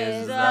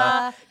is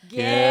the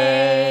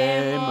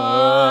game.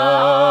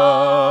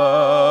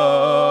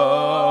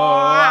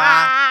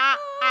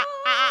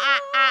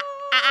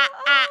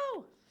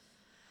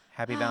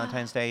 Happy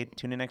Valentine's Day.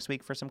 Tune in next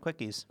week for some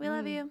quickies. We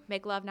love you.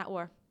 Make love, not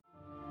war.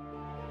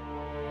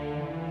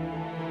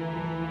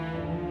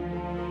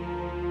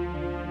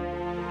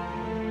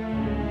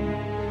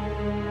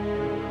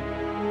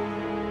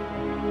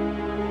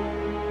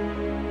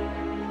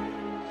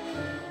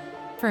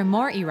 For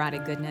more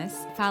erotic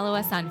goodness, follow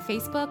us on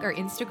Facebook or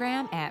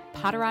Instagram at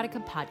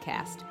Poderotica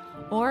Podcast,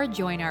 or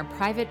join our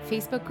private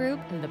Facebook group,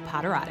 The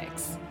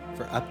Poderotics.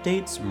 For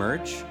updates,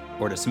 merch,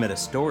 or to submit a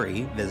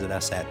story, visit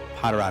us at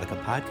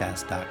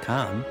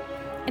poderoticapodcast.com.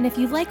 And if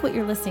you like what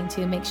you're listening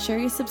to, make sure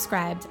you're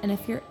subscribed. And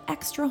if you're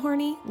extra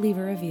horny, leave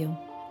a review.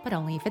 But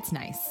only if it's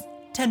nice.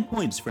 10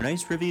 points for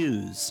nice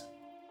reviews.